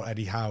into what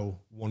Eddie Howe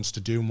wants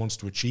to do and wants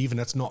to achieve, and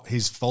that's not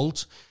his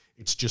fault.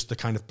 It's just the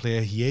kind of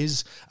player he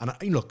is. And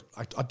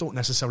I don't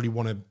necessarily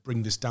want to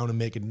bring this down and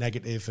make it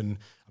negative, and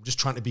I'm just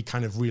trying to be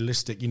kind of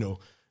realistic. A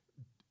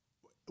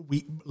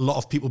lot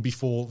of people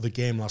before the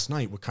game last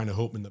night were kind of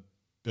hoping that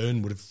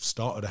Byrne would have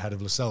started ahead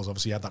of Lascelles.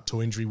 Obviously, he had that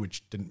toe injury,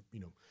 which didn't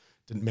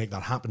make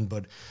that happen.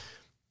 But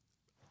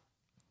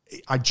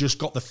I just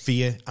got the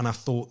fear, and I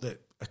thought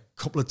that a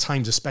couple of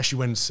times, especially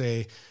when,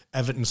 say,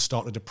 Everton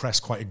started to press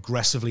quite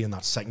aggressively in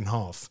that second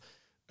half,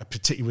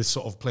 particularly with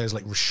sort of players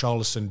like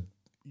Richarlison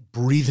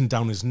breathing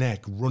down his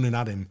neck, running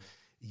at him,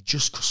 he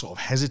just sort of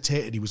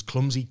hesitated. He was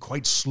clumsy,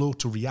 quite slow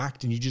to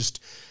react, and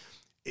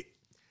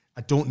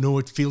I don't know,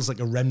 it feels like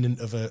a remnant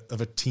of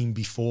a team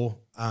before,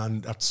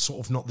 and that's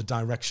sort of not the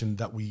direction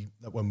that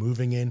we're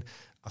moving in.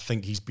 I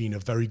think he's been a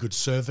very good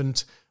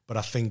servant, but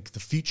I think the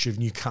future of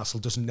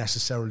Newcastle doesn't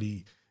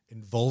necessarily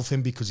involve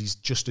him, because he's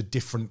just a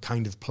different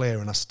kind of player.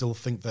 And I still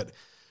think that,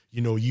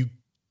 you've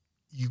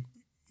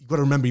got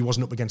to remember he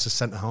wasn't up against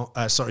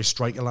a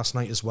striker last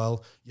night as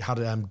well. You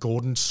had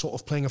Gordon sort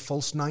of playing a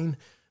false nine,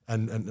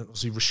 and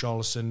obviously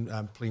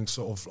Richarlison playing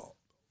sort of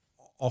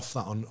off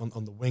that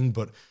on the wing.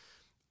 But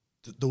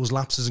those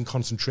lapses in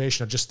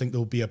concentration, I just think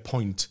there'll be a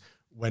point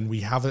when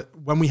we have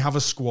a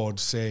squad,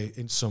 say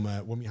in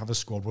summer, when we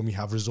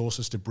have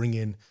resources to bring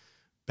in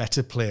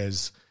better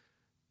players,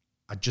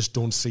 I just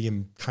don't see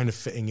him kind of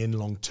fitting in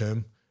long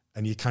term.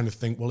 And you kind of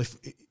think, well, if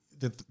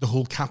the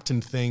whole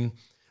captain thing,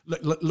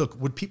 look,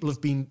 would people have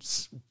been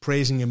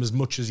praising him as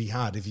much as he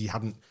had if he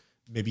hadn't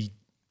maybe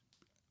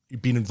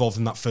been involved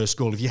in that first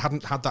goal? If he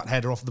hadn't had that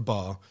header off the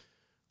bar,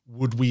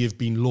 would we have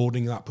been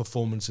lauding that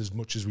performance as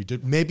much as we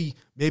did? Maybe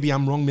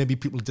I'm wrong. Maybe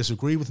people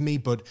disagree with me,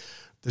 but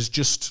there's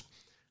just,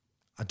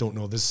 I don't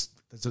know. There's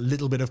a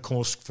little bit of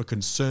cause for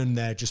concern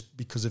there, just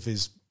because of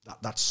his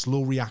that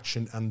slow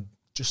reaction and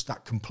just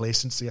that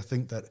complacency. I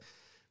think that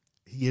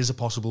he is a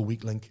possible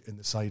weak link in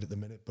the side at the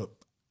minute. But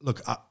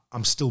look,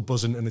 I'm still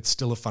buzzing, and it's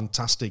still a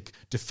fantastic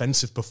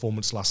defensive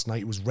performance last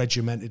night. It was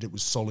regimented, it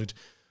was solid.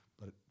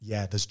 But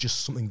yeah, there's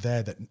just something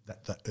there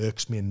that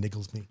irks me and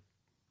niggles me.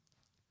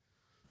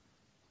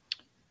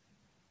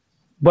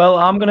 Well,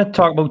 I'm going to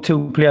talk about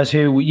two players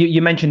who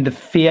you mentioned the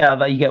fear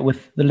that you get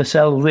with the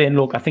Lascelles in.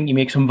 Look, I think you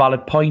make some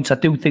valid points. I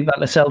do think that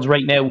Lascelles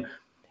right now,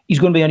 he's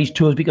going to be on his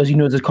toes because he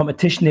knows there's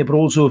competition there, but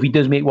also if he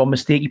does make one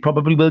mistake, he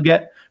probably will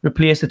get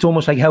replaced. It's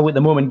almost like how at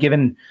the moment,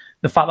 given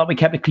the fact that we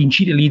kept a clean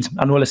sheet at Leeds,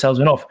 I know Lascelles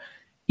went off,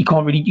 you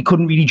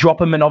couldn't really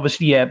drop him, and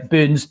obviously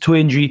Byrne's toe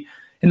injury.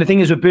 And the thing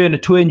is with Byrne, a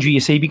toe injury, you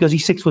see, because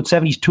he's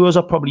 6'7", his toes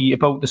are probably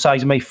about the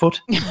size of my foot.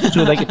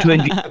 So like a toe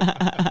injury,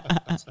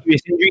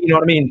 serious injury, you know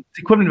what I mean? It's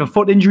equivalent of a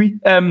foot injury.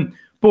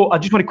 But I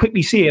just want to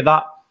quickly say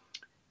that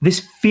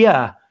this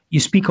fear you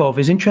speak of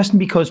is interesting,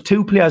 because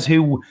two players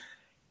who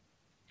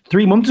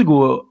 3 months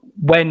ago,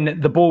 when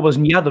the ball was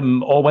near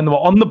them or when they were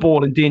on the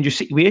ball in dangerous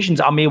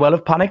situations, I may well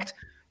have panicked.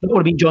 That would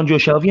have been Jonjo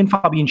Shelvey and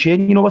Fabian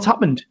Schär. You know what's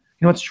happened?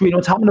 You know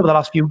what's happened over the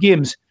last few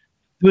games?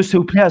 Those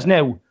two players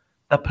now,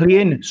 they're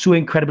playing so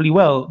incredibly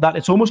well that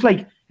it's almost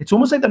like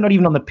they're not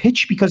even on the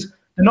pitch, because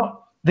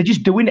they're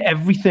just doing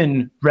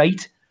everything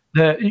right.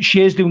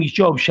 Shear's doing his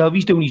job,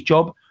 Shelvey's doing his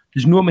job.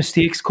 There's no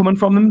mistakes coming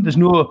from them. There's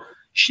no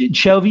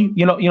Shelvey,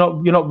 you're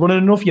not running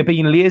enough, you're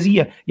being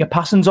lazy, your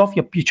passing's off,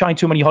 you're trying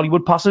too many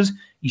Hollywood passes.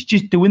 He's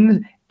just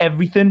doing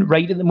everything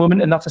right at the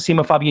moment, and that's the same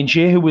with Fabian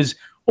Schär, who was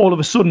all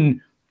of a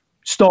sudden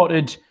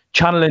started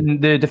channeling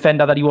the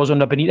defender that he was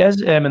under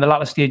Benitez in the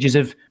latter stages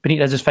of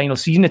Benitez's final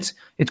season. It's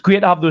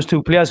great to have those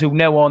two players who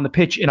now are on the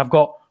pitch, and I've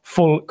got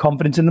full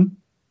confidence in them.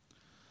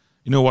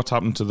 You know what's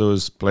happened to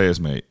those players,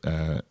 mate?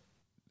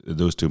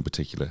 Those two in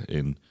particular,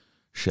 in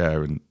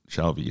Schär and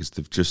Shelvey, is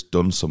they've just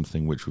done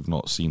something which we've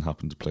not seen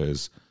happen to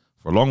players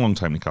for a long, long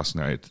time in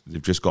Newcastle United.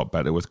 They've just got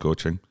better with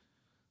coaching.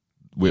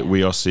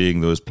 We are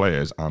seeing those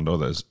players and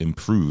others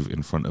improve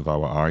in front of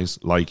our eyes,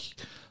 like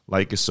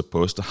it's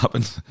supposed to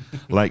happen,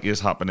 like it's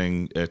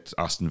happening at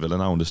Aston Villa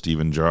now under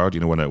Steven Gerrard.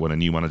 You know, when a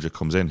new manager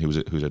comes in who's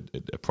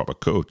a proper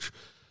coach,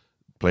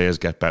 players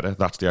get better.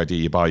 That's the idea.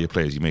 You buy your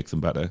players, you make them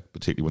better,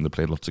 particularly when they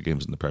play lots of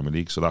games in the Premier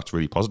League. So that's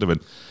really positive.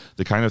 And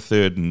the kind of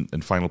third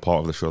and final part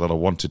of the show that I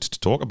wanted to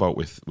talk about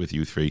with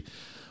you three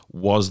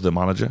was the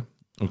manager.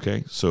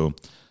 Okay, so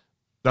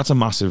that's a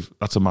massive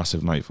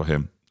night for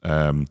him.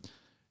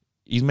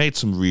 He's made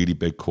some really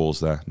big calls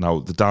there. Now,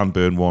 the Dan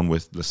Burn one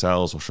with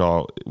Lascelles or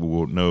Shaw, we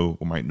won't know.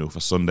 We might know for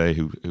Sunday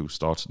who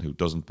starts and who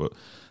doesn't, but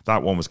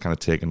that one was kind of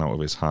taken out of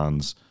his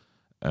hands.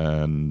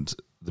 And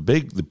the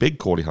big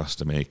call he has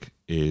to make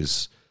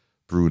is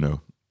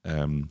Bruno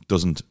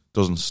doesn't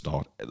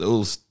start.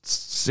 The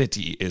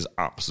City is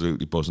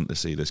absolutely buzzing to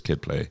see this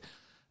kid play,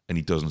 and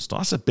he doesn't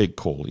start. That's a big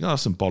call. You know,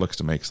 that's some bollocks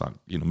to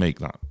make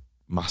that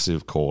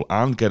massive call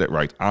and get it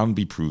right and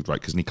be proved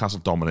right, because Newcastle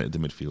dominated the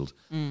midfield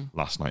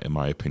last night, in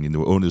my opinion.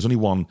 There's only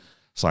one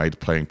side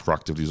playing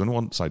proactively, there's only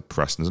one side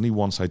pressing, there's only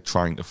one side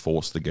trying to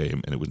force the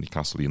game, and it was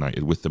Newcastle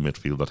United with the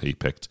midfield that he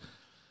picked.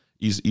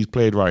 He's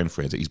played Ryan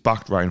Fraser. He's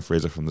backed Ryan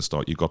Fraser from the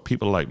start. You've got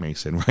people like me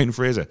saying, Ryan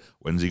Fraser,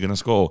 when's he going to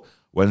score?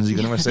 When's he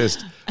going to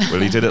assist? Well,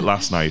 he did it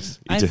last night.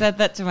 I said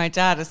that to my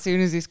dad as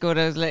soon as he scored.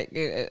 I was like,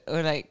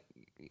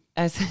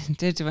 I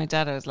did to my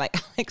dad. I was like,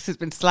 Alex has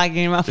been slagging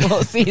him off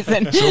all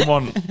season.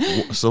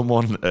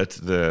 Someone at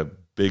the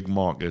Big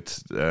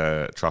Market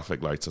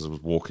traffic lights, as I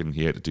was walking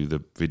here to do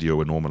the video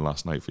with Norman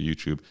last night for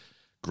YouTube,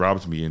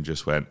 grabbed me and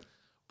just went,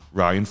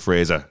 Ryan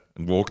Fraser,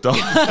 and walked off.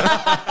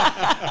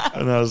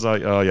 And I was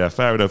like, oh yeah,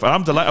 fair enough. And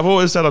I'm delighted. I've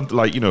always said, I'm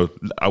like,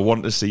 I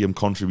want to see him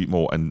contribute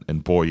more,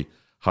 and boy,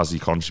 has he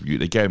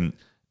contributed. Again,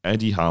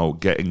 Eddie Howe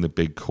getting the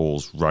big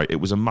calls right. It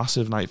was a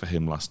massive night for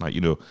him last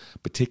night,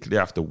 particularly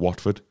after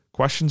Watford.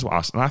 Questions were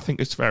asked, and I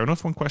think it's fair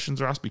enough when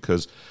questions are asked,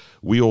 because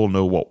we all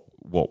know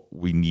what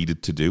we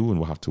needed to do, and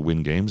we'll have to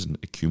win games and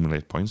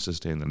accumulate points to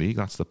stay in the league.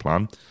 That's the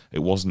plan.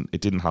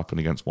 It didn't happen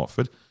against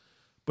Watford.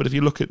 But if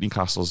you look at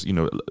Newcastle's,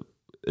 in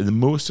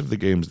most of the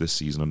games this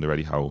season under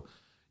Eddie Howe,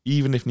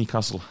 even if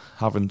Newcastle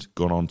haven't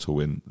gone on to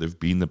win, they've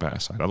been the better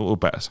side. A little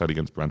better side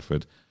against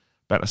Brentford,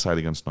 better side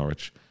against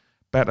Norwich,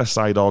 better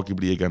side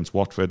arguably against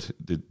Watford.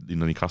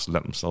 Newcastle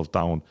let themselves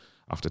down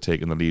after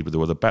taking the lead, but they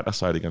were the better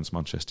side against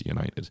Manchester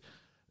United.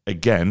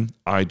 Again,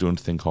 I don't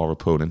think our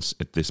opponents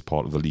at this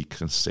part of the league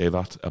can say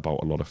that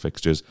about a lot of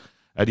fixtures.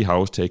 Eddie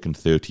Howe's taken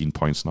 13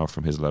 points now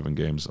from his 11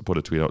 games. I put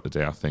a tweet out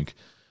today, I think.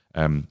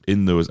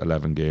 In those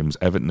 11 games,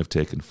 Everton have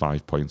taken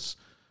 5 points,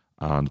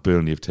 and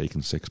Burnley have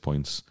taken 6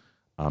 points,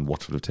 and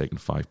Watford have taken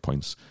 5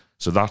 points.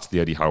 So that's the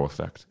Eddie Howe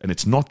effect. And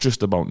it's not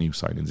just about new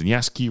signings. And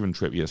yes, Kieran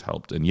Trippier has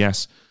helped. And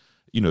yes,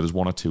 there's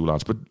one or two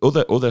lads. But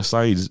other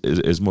sides,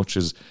 as much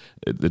as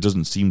there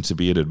doesn't seem to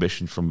be an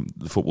admission from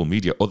the football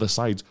media, other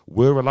sides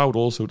were allowed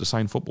also to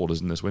sign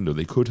footballers in this window.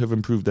 They could have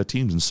improved their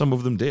teams, and some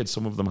of them did.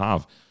 Some of them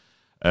have.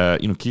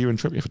 Kieran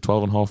Trippier for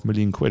 £12.5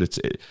 million.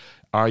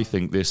 I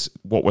think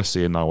what we're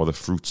seeing now are the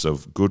fruits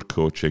of good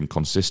coaching,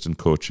 consistent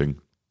coaching,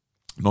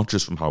 not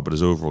just from Howe, but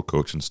his overall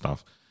coaching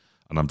staff.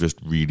 And I'm just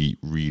really,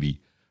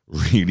 really,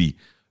 really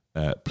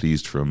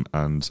pleased for him.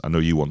 And I know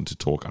you wanted to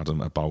talk,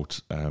 Adam,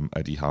 about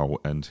Eddie Howe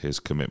and his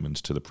commitment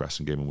to the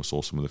pressing game, and we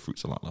saw some of the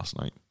fruits of that last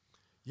night.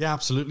 Yeah,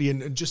 absolutely.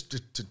 And just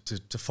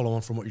to follow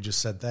on from what you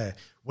just said there,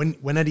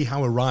 when Eddie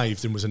Howe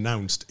arrived and was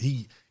announced,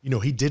 he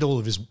did all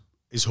of his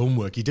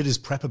homework. He did his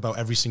prep about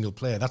every single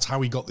player. That's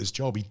how he got this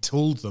job. He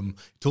told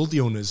the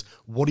owners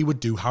what he would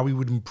do, how he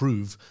would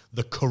improve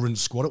the current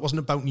squad. It wasn't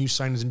about new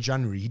signings in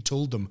January. He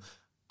told them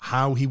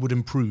how he would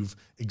improve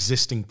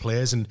existing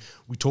players. And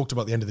we talked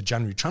about the end of the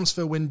January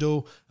transfer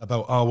window,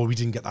 about, we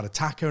didn't get that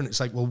attacker. And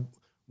it's like, well,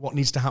 what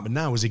needs to happen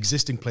now is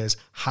existing players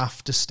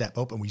have to step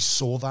up. And we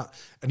saw that.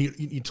 And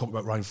you talk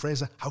about Ryan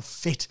Fraser, how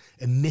fit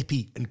and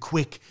nippy and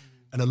quick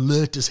and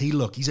alert does he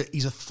look? He's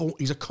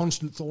a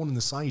constant thorn in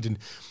the side. And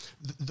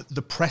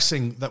the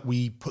pressing that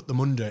we put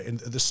them under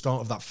at the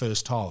start of that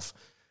first half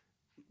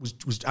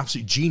was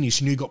absolutely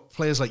genius. You got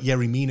players like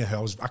Yerry Mina, who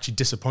I was actually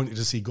disappointed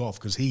to see go off,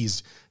 because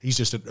he's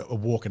just a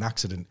walking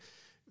accident.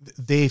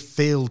 They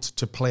failed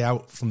to play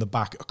out from the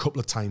back a couple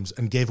of times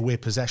and gave away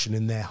possession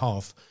in their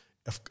half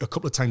a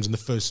couple of times in the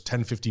first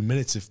 10, 15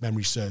 minutes, if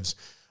memory serves.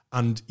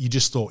 And you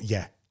just thought,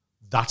 yeah,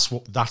 that's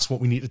what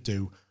we need to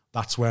do.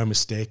 That's where our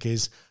mistake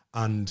is.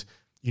 And,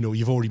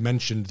 you've already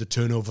mentioned the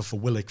turnover for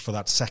Willock for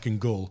that second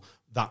goal.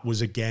 That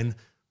was, again,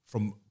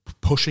 from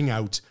pushing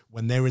out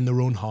when they're in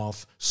their own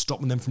half,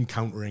 stopping them from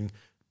countering,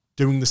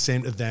 doing the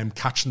same to them,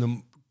 catching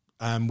them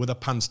with their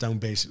pants down,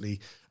 basically.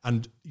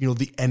 And,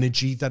 the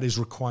energy that is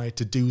required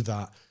to do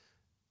that,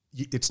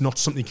 it's not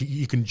something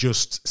you can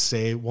just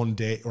say one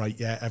day, right,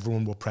 yeah,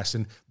 everyone were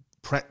pressing.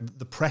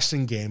 The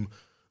pressing game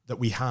that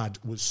we had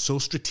was so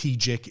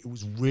strategic. It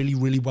was really,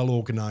 really well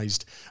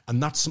organised.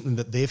 And that's something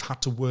that they've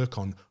had to work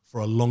on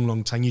for a long,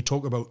 long time. You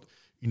talk about,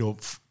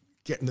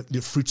 getting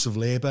the fruits of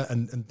labour,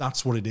 and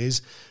that's what it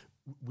is.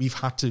 We've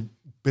had to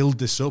build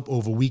this up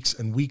over weeks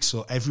and weeks,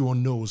 so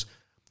everyone knows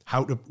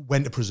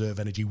when to preserve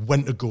energy,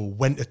 when to go,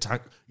 when to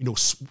attack,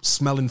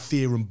 smelling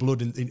fear and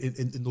blood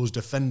in those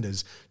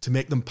defenders to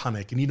make them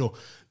panic. And,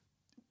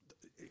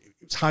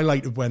 it's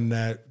highlighted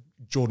when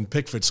Jordan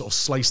Pickford sort of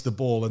sliced the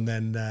ball, and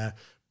then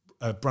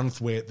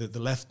Branthwaite, the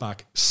left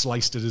back,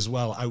 sliced it as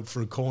well out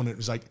for a corner. It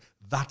was like,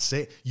 that's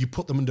it. You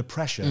put them under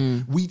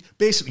pressure. We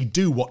basically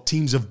do what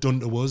teams have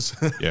done to us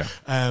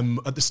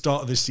at the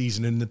start of this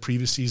season and the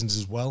previous seasons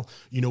as well.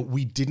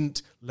 We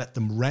didn't let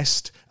them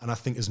rest. And I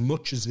think as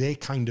much as they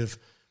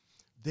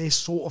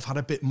sort of had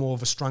a bit more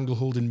of a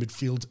stranglehold in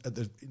midfield in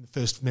the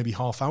first maybe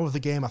half hour of the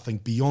game, I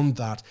think beyond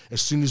that,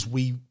 as soon as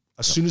we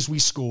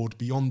scored,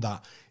 beyond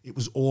that, it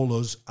was all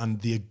us,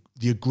 and the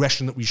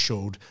aggression that we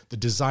showed, the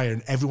desire,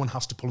 and everyone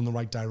has to pull in the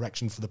right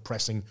direction for the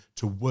pressing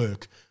to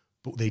work.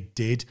 But they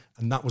did,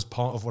 and that was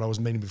part of what I was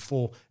meaning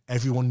before.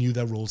 Everyone knew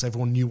their roles,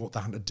 everyone knew what they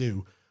had to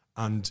do,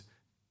 and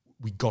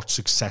we got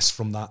success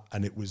from that,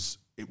 and it was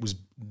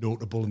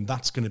notable, and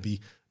that's going to be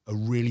a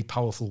really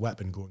powerful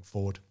weapon going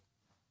forward.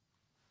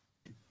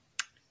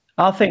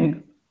 I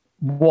think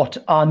what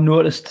I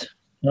noticed,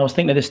 and I was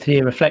thinking of this today,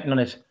 reflecting on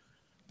it,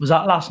 was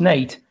that last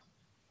night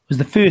was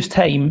the first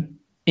time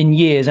in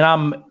years, and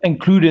I'm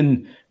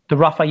including the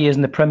Rafa years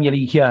in the Premier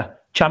League here,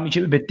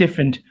 Championship a bit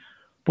different,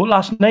 But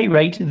last night,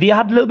 right, they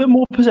had a little bit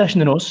more possession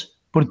than us,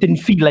 but it didn't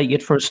feel like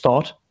it for a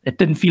start. It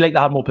didn't feel like they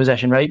had more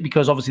possession, right?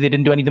 Because obviously they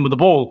didn't do anything with the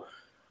ball.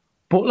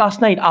 But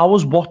last night, I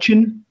was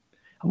watching.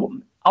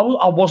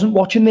 I wasn't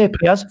watching their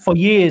players for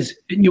years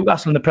in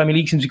Newcastle in the Premier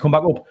League since we come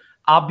back up.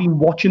 I've been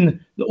watching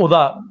the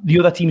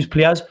other team's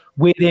players,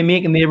 where they're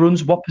making their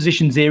runs, what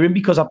positions they're in,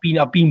 because I've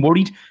been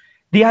worried.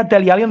 They had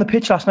Dele Alli on the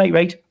pitch last night,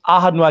 right? I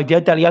had no idea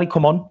Dele Alli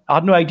come on. I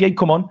had no idea he'd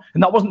come on,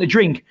 and that wasn't a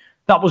drink.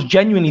 That was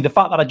genuinely the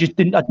fact that I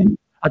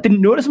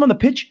didn't notice him on the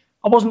pitch.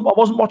 I wasn't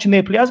watching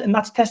their players, and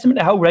that's testament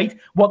to how right.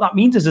 What that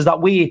means is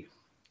that we've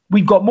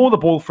got more of the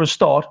ball for a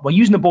start. We're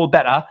using the ball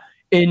better,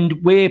 and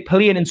we're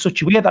playing in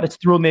such a way that it's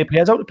throwing their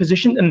players out of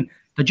position, and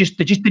they just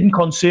didn't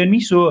concern me.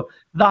 So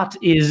that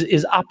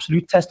is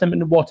absolute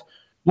testament to what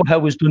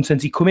Howe has done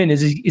since he come in.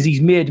 Is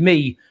he's made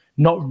me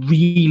not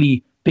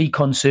really be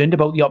concerned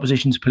about the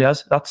opposition's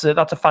players. That's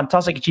a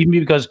fantastic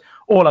achievement, because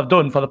all I've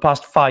done for the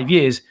past 5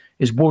 years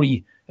is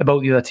worry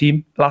about the other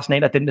team. Last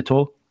night I didn't at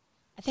all.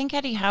 I think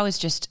Eddie Howe is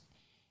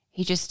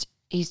he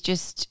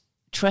just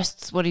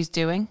trusts what he's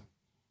doing,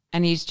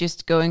 and he's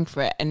just going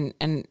for it,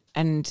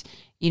 and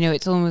you know,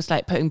 it's almost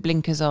like putting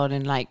blinkers on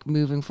and like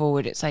moving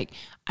forward. It's like,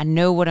 I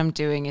know what I'm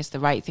doing is the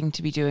right thing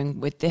to be doing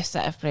with this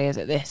set of players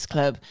at this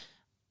club.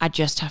 I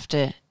just have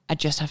to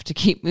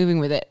keep moving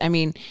with it. I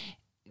mean,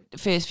 the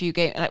first few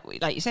games,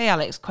 like you say,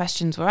 Alex,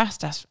 questions were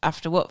asked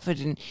after Watford,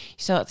 and you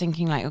start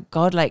thinking like, oh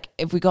God, like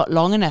if we got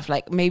long enough,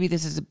 like maybe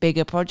this is a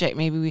bigger project.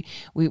 Maybe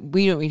we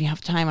don't really have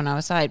time on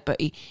our side, but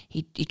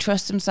he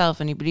trusts himself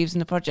and he believes in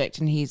the project,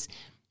 and he's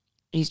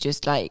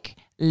just like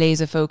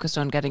laser focused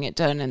on getting it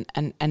done,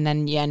 and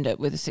then you end up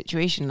with a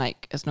situation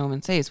like, as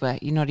Norman says, where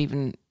you're not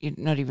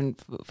even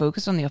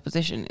focused on the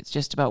opposition. It's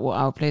just about what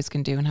our players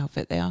can do and how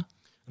fit they are.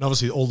 And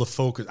obviously all the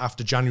focus,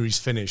 after January's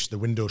finished, the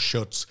window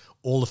shuts,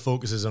 all the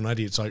focus is on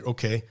Eddie. It's like,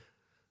 okay,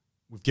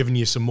 we've given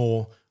you some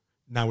more,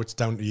 now it's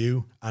down to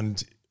you.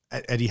 And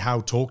Eddie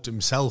Howe talked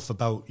himself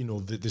about, you know,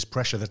 this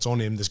pressure that's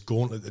on him, this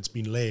gauntlet that's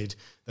been laid,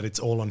 that it's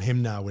all on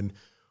him now. And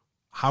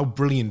how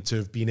brilliant to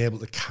have been able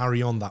to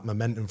carry on that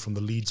momentum from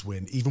the Leeds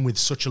win, even with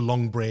such a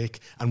long break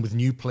and with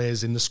new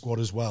players in the squad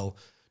as well,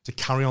 to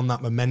carry on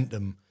that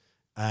momentum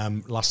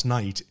last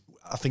night,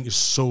 I think is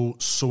so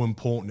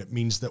important. It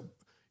means that,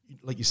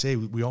 like you say,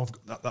 we all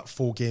got that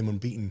 4-game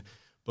unbeaten,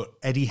 but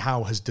Eddie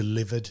Howe has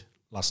delivered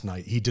last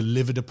night. He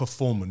delivered a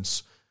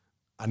performance,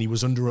 and he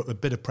was under a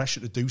bit of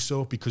pressure to do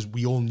so, because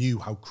we all knew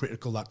how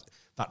critical that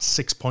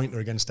 6-pointer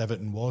against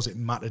Everton was. It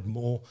mattered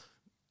more,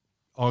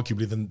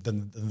 arguably, than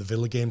the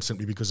Villa game,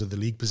 simply because of the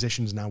league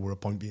positions. Now we're a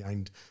point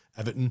behind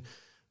Everton.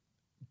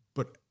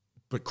 But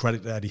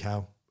credit to Eddie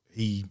Howe.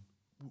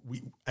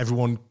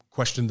 Everyone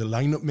questioned the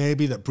lineup,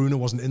 maybe, that Bruno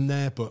wasn't in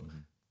there, but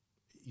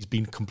he's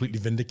been completely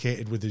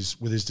vindicated with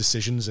his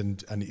decisions,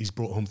 and he's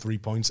brought home 3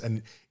 points.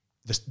 And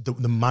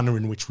the manner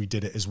in which we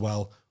did it as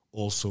well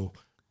also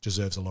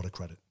deserves a lot of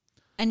credit.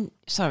 And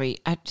sorry,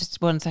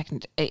 just 1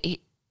 second.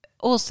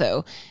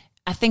 Also,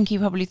 I think he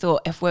probably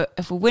thought, if we're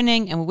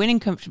winning and we're winning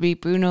comfortably,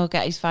 Bruno will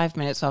get his 5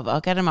 minutes off. I'll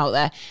get him out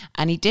there,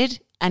 and he did.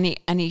 And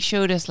he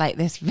showed us like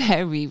this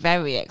very,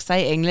 very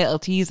exciting little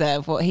teaser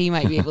of what he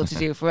might be able to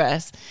do for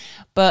us.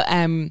 But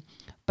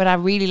I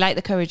really like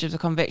the courage of the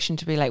conviction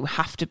to be like, we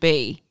have to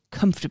be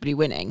comfortably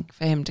winning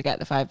for him to get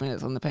the 5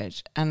 minutes on the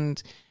pitch,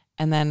 and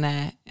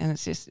then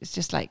it's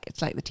just like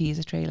the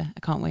teaser trailer. I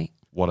can't wait.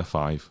 What a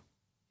 5!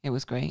 It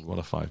was great. What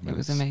a 5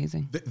 minutes! It was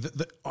amazing.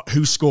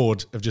 Who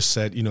scored? I've just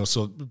said, you know,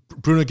 so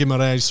Bruno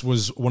Guimaraes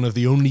was one of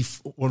only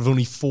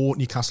 4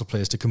 Newcastle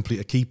players to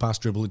complete a key pass,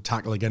 dribble, and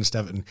tackle against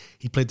Everton.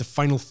 He played the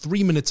final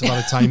 3 minutes of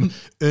added time,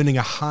 earning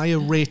a higher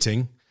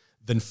rating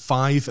than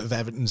 5 of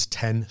Everton's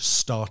 10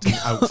 starting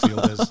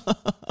outfielders.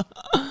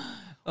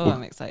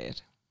 I'm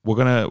excited. We're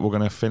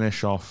gonna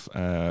finish off.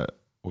 We're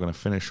gonna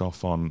finish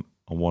off on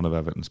one of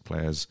Everton's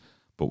players,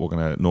 but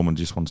Norman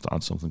just wants to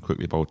add something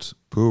quickly about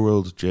poor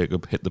old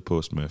Jacob hit the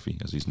post Murphy,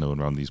 as he's known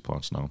around these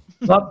parts now.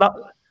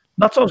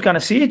 That's what I was going to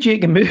say,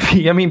 Jacob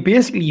Murphy. I mean,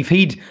 basically, if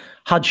he'd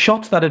had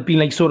shots that had been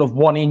like sort of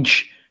 1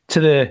 inch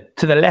to the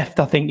left,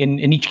 I think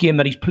in each game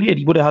that he's played,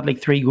 he would have had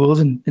like 3 goals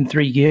in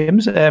 3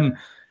 games.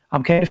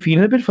 I'm kind of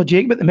feeling a bit for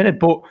Jacob at the minute,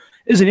 but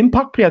as an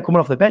impact player coming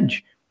off the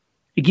bench,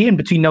 again,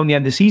 between now and the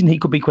end of the season, he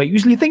could be quite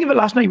useful. You think of it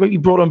last night, right? We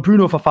brought on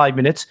Bruno for 5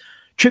 minutes.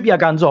 Trippier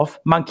guns off.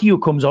 Manquillo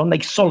comes on,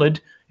 like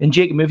solid. And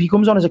Jacob Murphy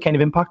comes on as a kind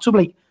of impact sub.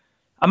 Like,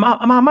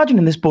 I'm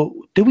imagining this, but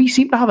do we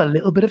seem to have a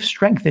little bit of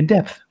strength in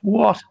depth?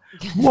 What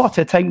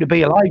a time to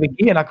be alive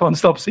again. I can't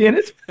stop saying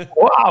it.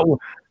 Wow.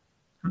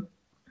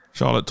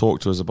 Charlotte, talk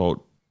to us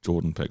about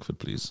Jordan Pickford,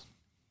 please.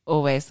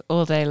 Always,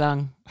 all day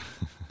long.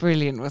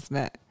 Brilliant, wasn't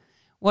it?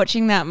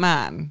 Watching that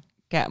man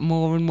get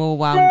more and more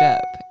wound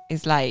up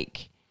is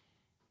like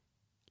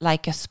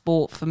a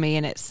sport for me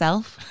in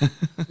itself.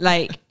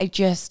 Like,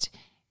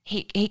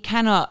 he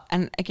cannot,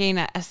 and again,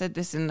 I said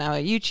this in our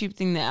YouTube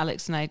thing that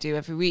Alex and I do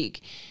every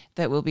week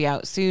that will be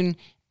out soon.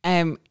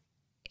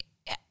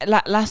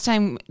 Last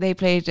time they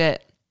played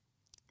at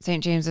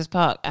St. James's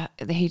Park,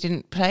 he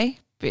didn't play,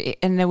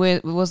 and there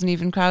wasn't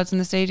even crowds in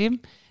the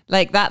stadium.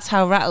 Like, that's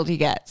how rattled he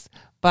gets.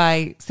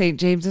 by St.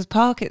 James's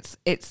Park.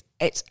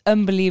 It's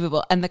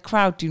unbelievable, and the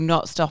crowd do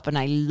not stop, and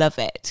I love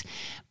it.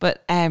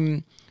 But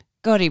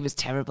God, he was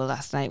terrible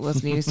last night,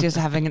 wasn't he? He was just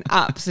having an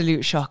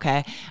absolute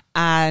shocker,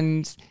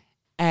 and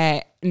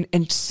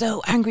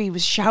so angry. He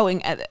was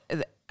shouting at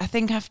I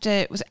think after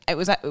it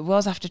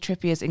was after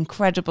Trippier's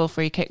incredible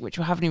free kick, which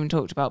we haven't even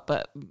talked about,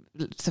 but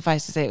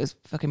suffice to say it was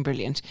fucking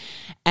brilliant.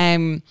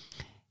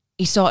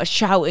 He started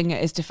shouting at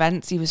his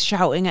defence. He was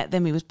shouting at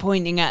them. He was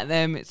pointing at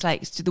them. It's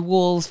like, it's to the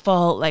Wall's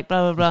fault, like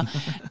blah, blah,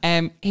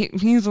 blah.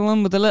 He's the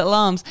one with the little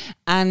arms.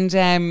 And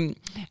then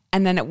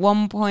at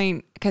one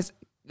point, because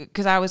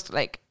I was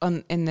like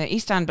in the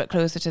East Stand, but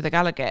closer to the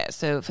Gallagher.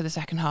 So for the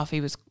second half,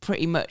 he was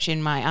pretty much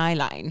in my eye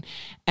line.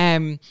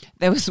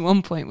 There was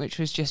one point which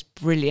was just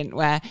brilliant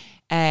where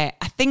I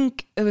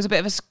think there was a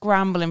bit of a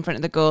scramble in front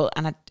of the goal.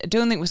 And I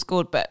don't think we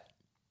scored, but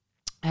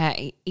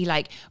he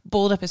like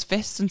balled up his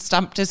fists and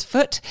stamped his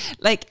foot.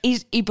 Like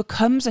he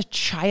becomes a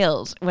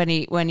child when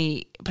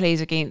he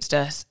plays against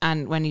us,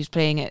 and when he's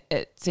playing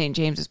at St.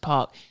 James's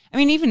Park. I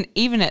mean,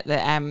 even at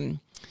the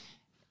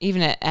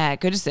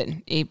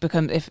Goodison,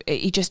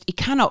 he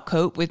cannot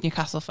cope with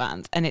Newcastle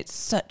fans, and it's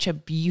such a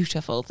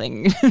beautiful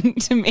thing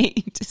to me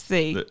to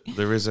see.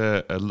 There is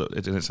a look,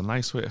 and it's a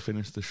nice way to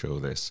finish the show.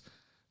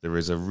 There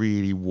is a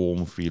really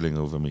warm feeling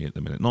over me at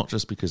the minute, not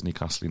just because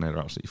Newcastle United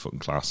are absolutely fucking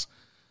class.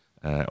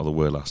 Or they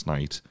were last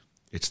night.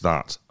 It's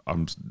that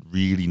I'm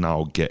really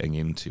now getting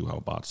into how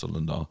bad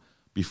Sunderland are.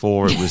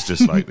 Before it was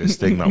just like this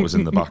thing that was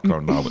in the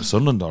background now, but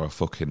Sunderland are a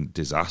fucking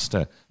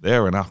disaster.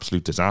 They're an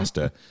absolute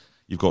disaster.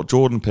 You've got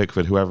Jordan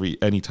Pickford, who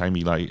anytime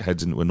he like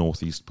heads into a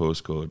northeast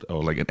postcode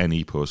or like an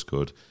any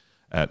postcode,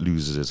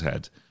 loses his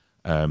head.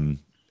 And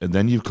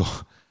then you've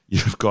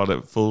got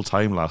it full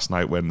time last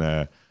night when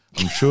I'm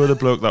sure the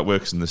bloke that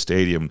works in the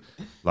stadium,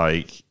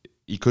 like,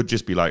 he could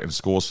just be like, and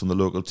scores from the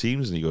local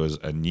teams, and he goes,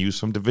 and news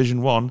from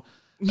Division 1,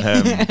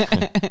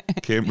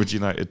 Cambridge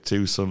United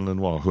 2, Sunderland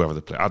 1, whoever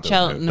they play. I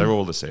don't know. They're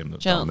all the same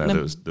down there.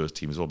 Those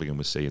teams all begin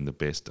with C, and they're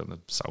based down the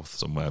south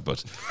somewhere.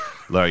 But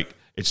like,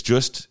 it's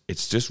just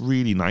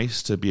really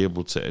nice to be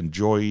able to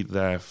enjoy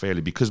their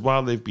fairly, because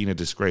while they've been a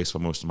disgrace for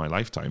most of my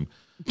lifetime,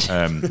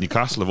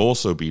 Newcastle have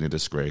also been a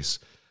disgrace,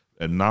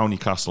 and now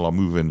Newcastle are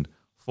moving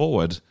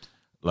forward.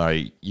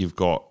 Like, you've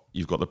got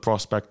the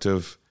prospect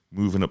of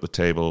moving up the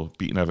table,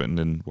 beating Everton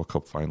in World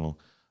Cup final,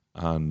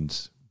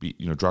 and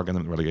dragging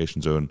them to the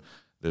relegation zone.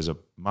 There's a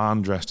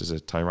man dressed as a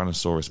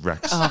Tyrannosaurus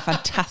Rex. Oh,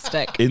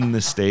 fantastic! In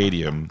the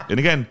stadium, and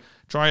again,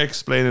 try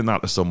explaining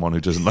that to someone who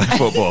doesn't like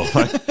football.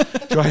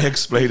 Try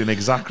explaining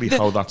exactly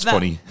how that's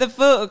funny. The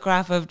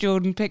photograph of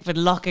Jordan Pickford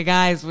locking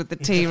eyes with the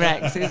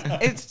T-Rex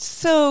it's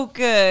so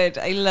good.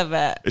 I love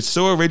it. It's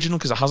so original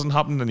because it hasn't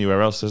happened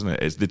anywhere else, isn't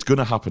it? It's going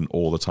to happen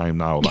all the time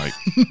now. Like,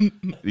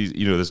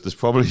 there's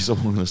probably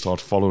someone going to start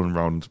following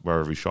around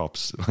wherever he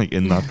shops, like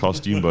in that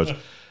costume. But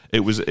it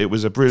was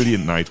a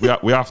brilliant night.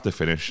 We have to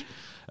finish.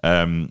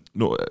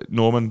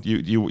 Norman,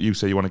 you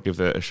say you want to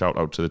give a shout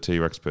out to the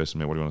T-Rex person,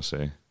 mate. What do you want to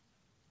say?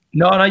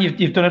 No,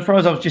 you've done it for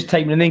us. I was just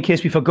typing it in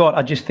case we forgot.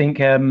 I just think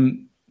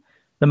the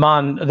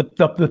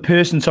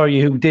person,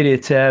 who did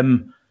it,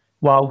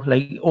 wow,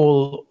 like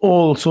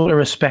all sort of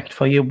respect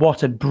for you.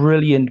 What a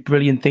brilliant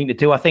thing to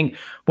do. I think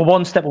we're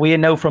one step away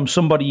now from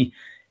somebody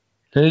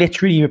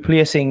literally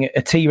replacing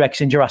a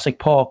T-Rex in Jurassic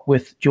Park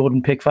with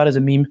Jordan Pickford as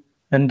a meme.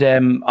 And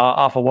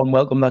I for one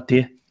welcome that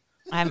day.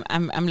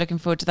 I'm looking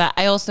forward to that.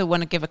 I also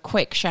want to give a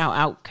quick shout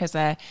out because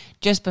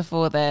just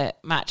before the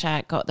match,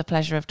 I got the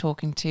pleasure of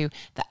talking to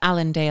the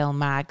Allendale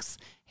Mags,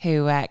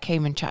 who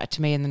came and chatted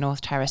to me in the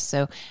North Terrace.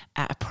 So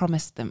I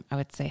promised them I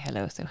would say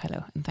hello. So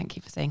hello, and thank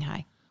you for saying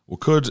hi. We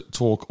could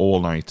talk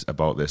all night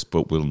about this,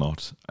 but we'll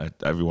not.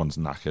 Everyone's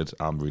knackered.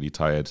 I'm really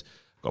tired.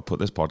 Got to put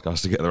this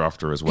podcast together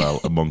after as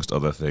well, amongst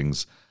other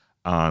things.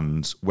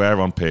 And we're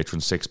on Patreon,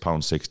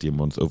 £6.60 a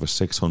month. Over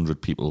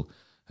 600 people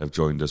have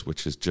joined us,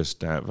 which is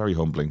just very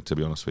humbling, to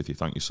be honest with you.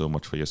 Thank you so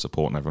much for your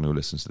support and everyone who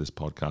listens to this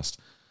podcast.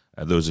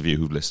 Those of you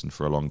who've listened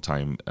for a long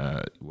time,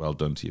 well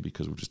done to you,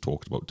 because we've just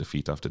talked about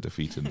defeat after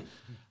defeat and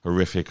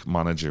horrific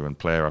manager and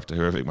player after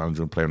horrific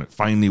manager and player. And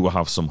finally we'll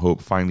have some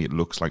hope. Finally it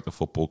looks like the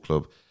football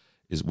club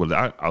is,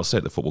 I'll say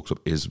the football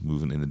club is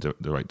moving in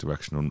the right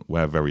direction, and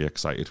we're very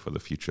excited for the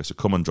future. So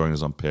come and join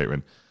us on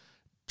Patreon.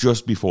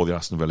 Just before the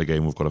Aston Villa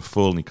game, we've got a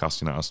full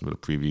Newcastle United Aston Villa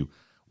preview.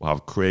 We'll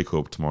have Craig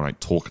Hope tomorrow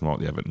night talking about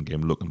the Everton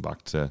game, looking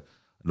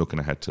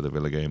ahead to the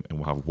Villa game, and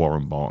we'll have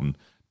Warren Barton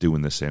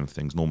doing the same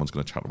things. Norman's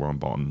going to chat to Warren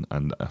Barton,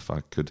 and if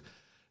I could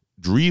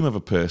dream of a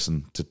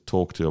person to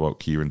talk to about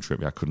Kieran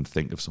Trippier, I couldn't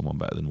think of someone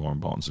better than Warren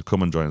Barton. So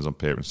come and join us on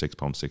Patreon,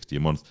 £6.60 a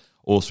month.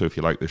 Also, if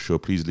you like this show,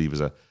 please leave us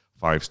a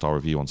 5-star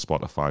review on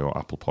Spotify or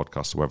Apple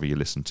Podcasts, wherever you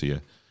listen to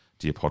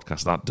your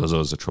podcast. That does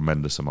us a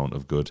tremendous amount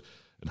of good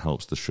and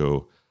helps the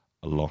show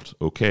a lot.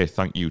 Okay,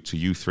 thank you to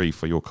you three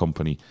for your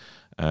company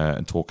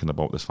and talking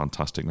about this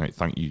fantastic night.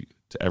 Thank you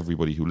to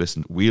everybody who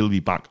listened. We'll be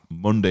back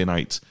Monday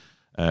night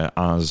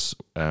as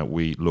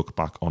we look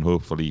back on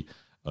hopefully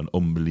an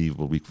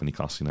unbelievable week for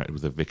Newcastle United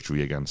with a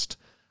victory against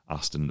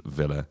Aston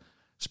Villa.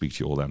 Speak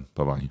to you all then.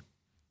 Bye-bye.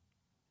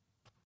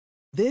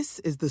 This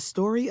is the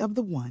story of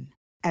the one.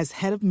 As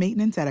head of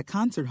maintenance at a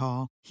concert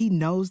hall, he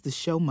knows the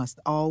show must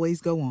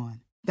always go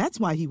on. That's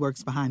why he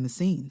works behind the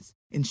scenes,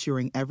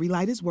 ensuring every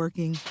light is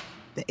working,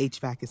 the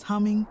HVAC is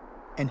humming,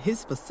 and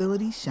his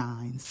facility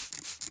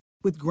shines.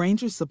 With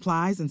Grainger's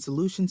supplies and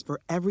solutions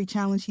for every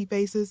challenge he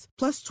faces,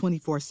 plus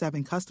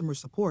 24/7 customer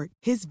support,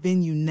 his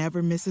venue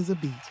never misses a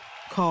beat.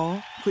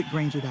 Call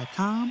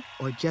quickgrainger.com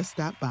or just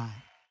stop by.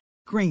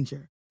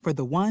 Grainger, for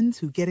the ones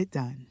who get it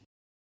done.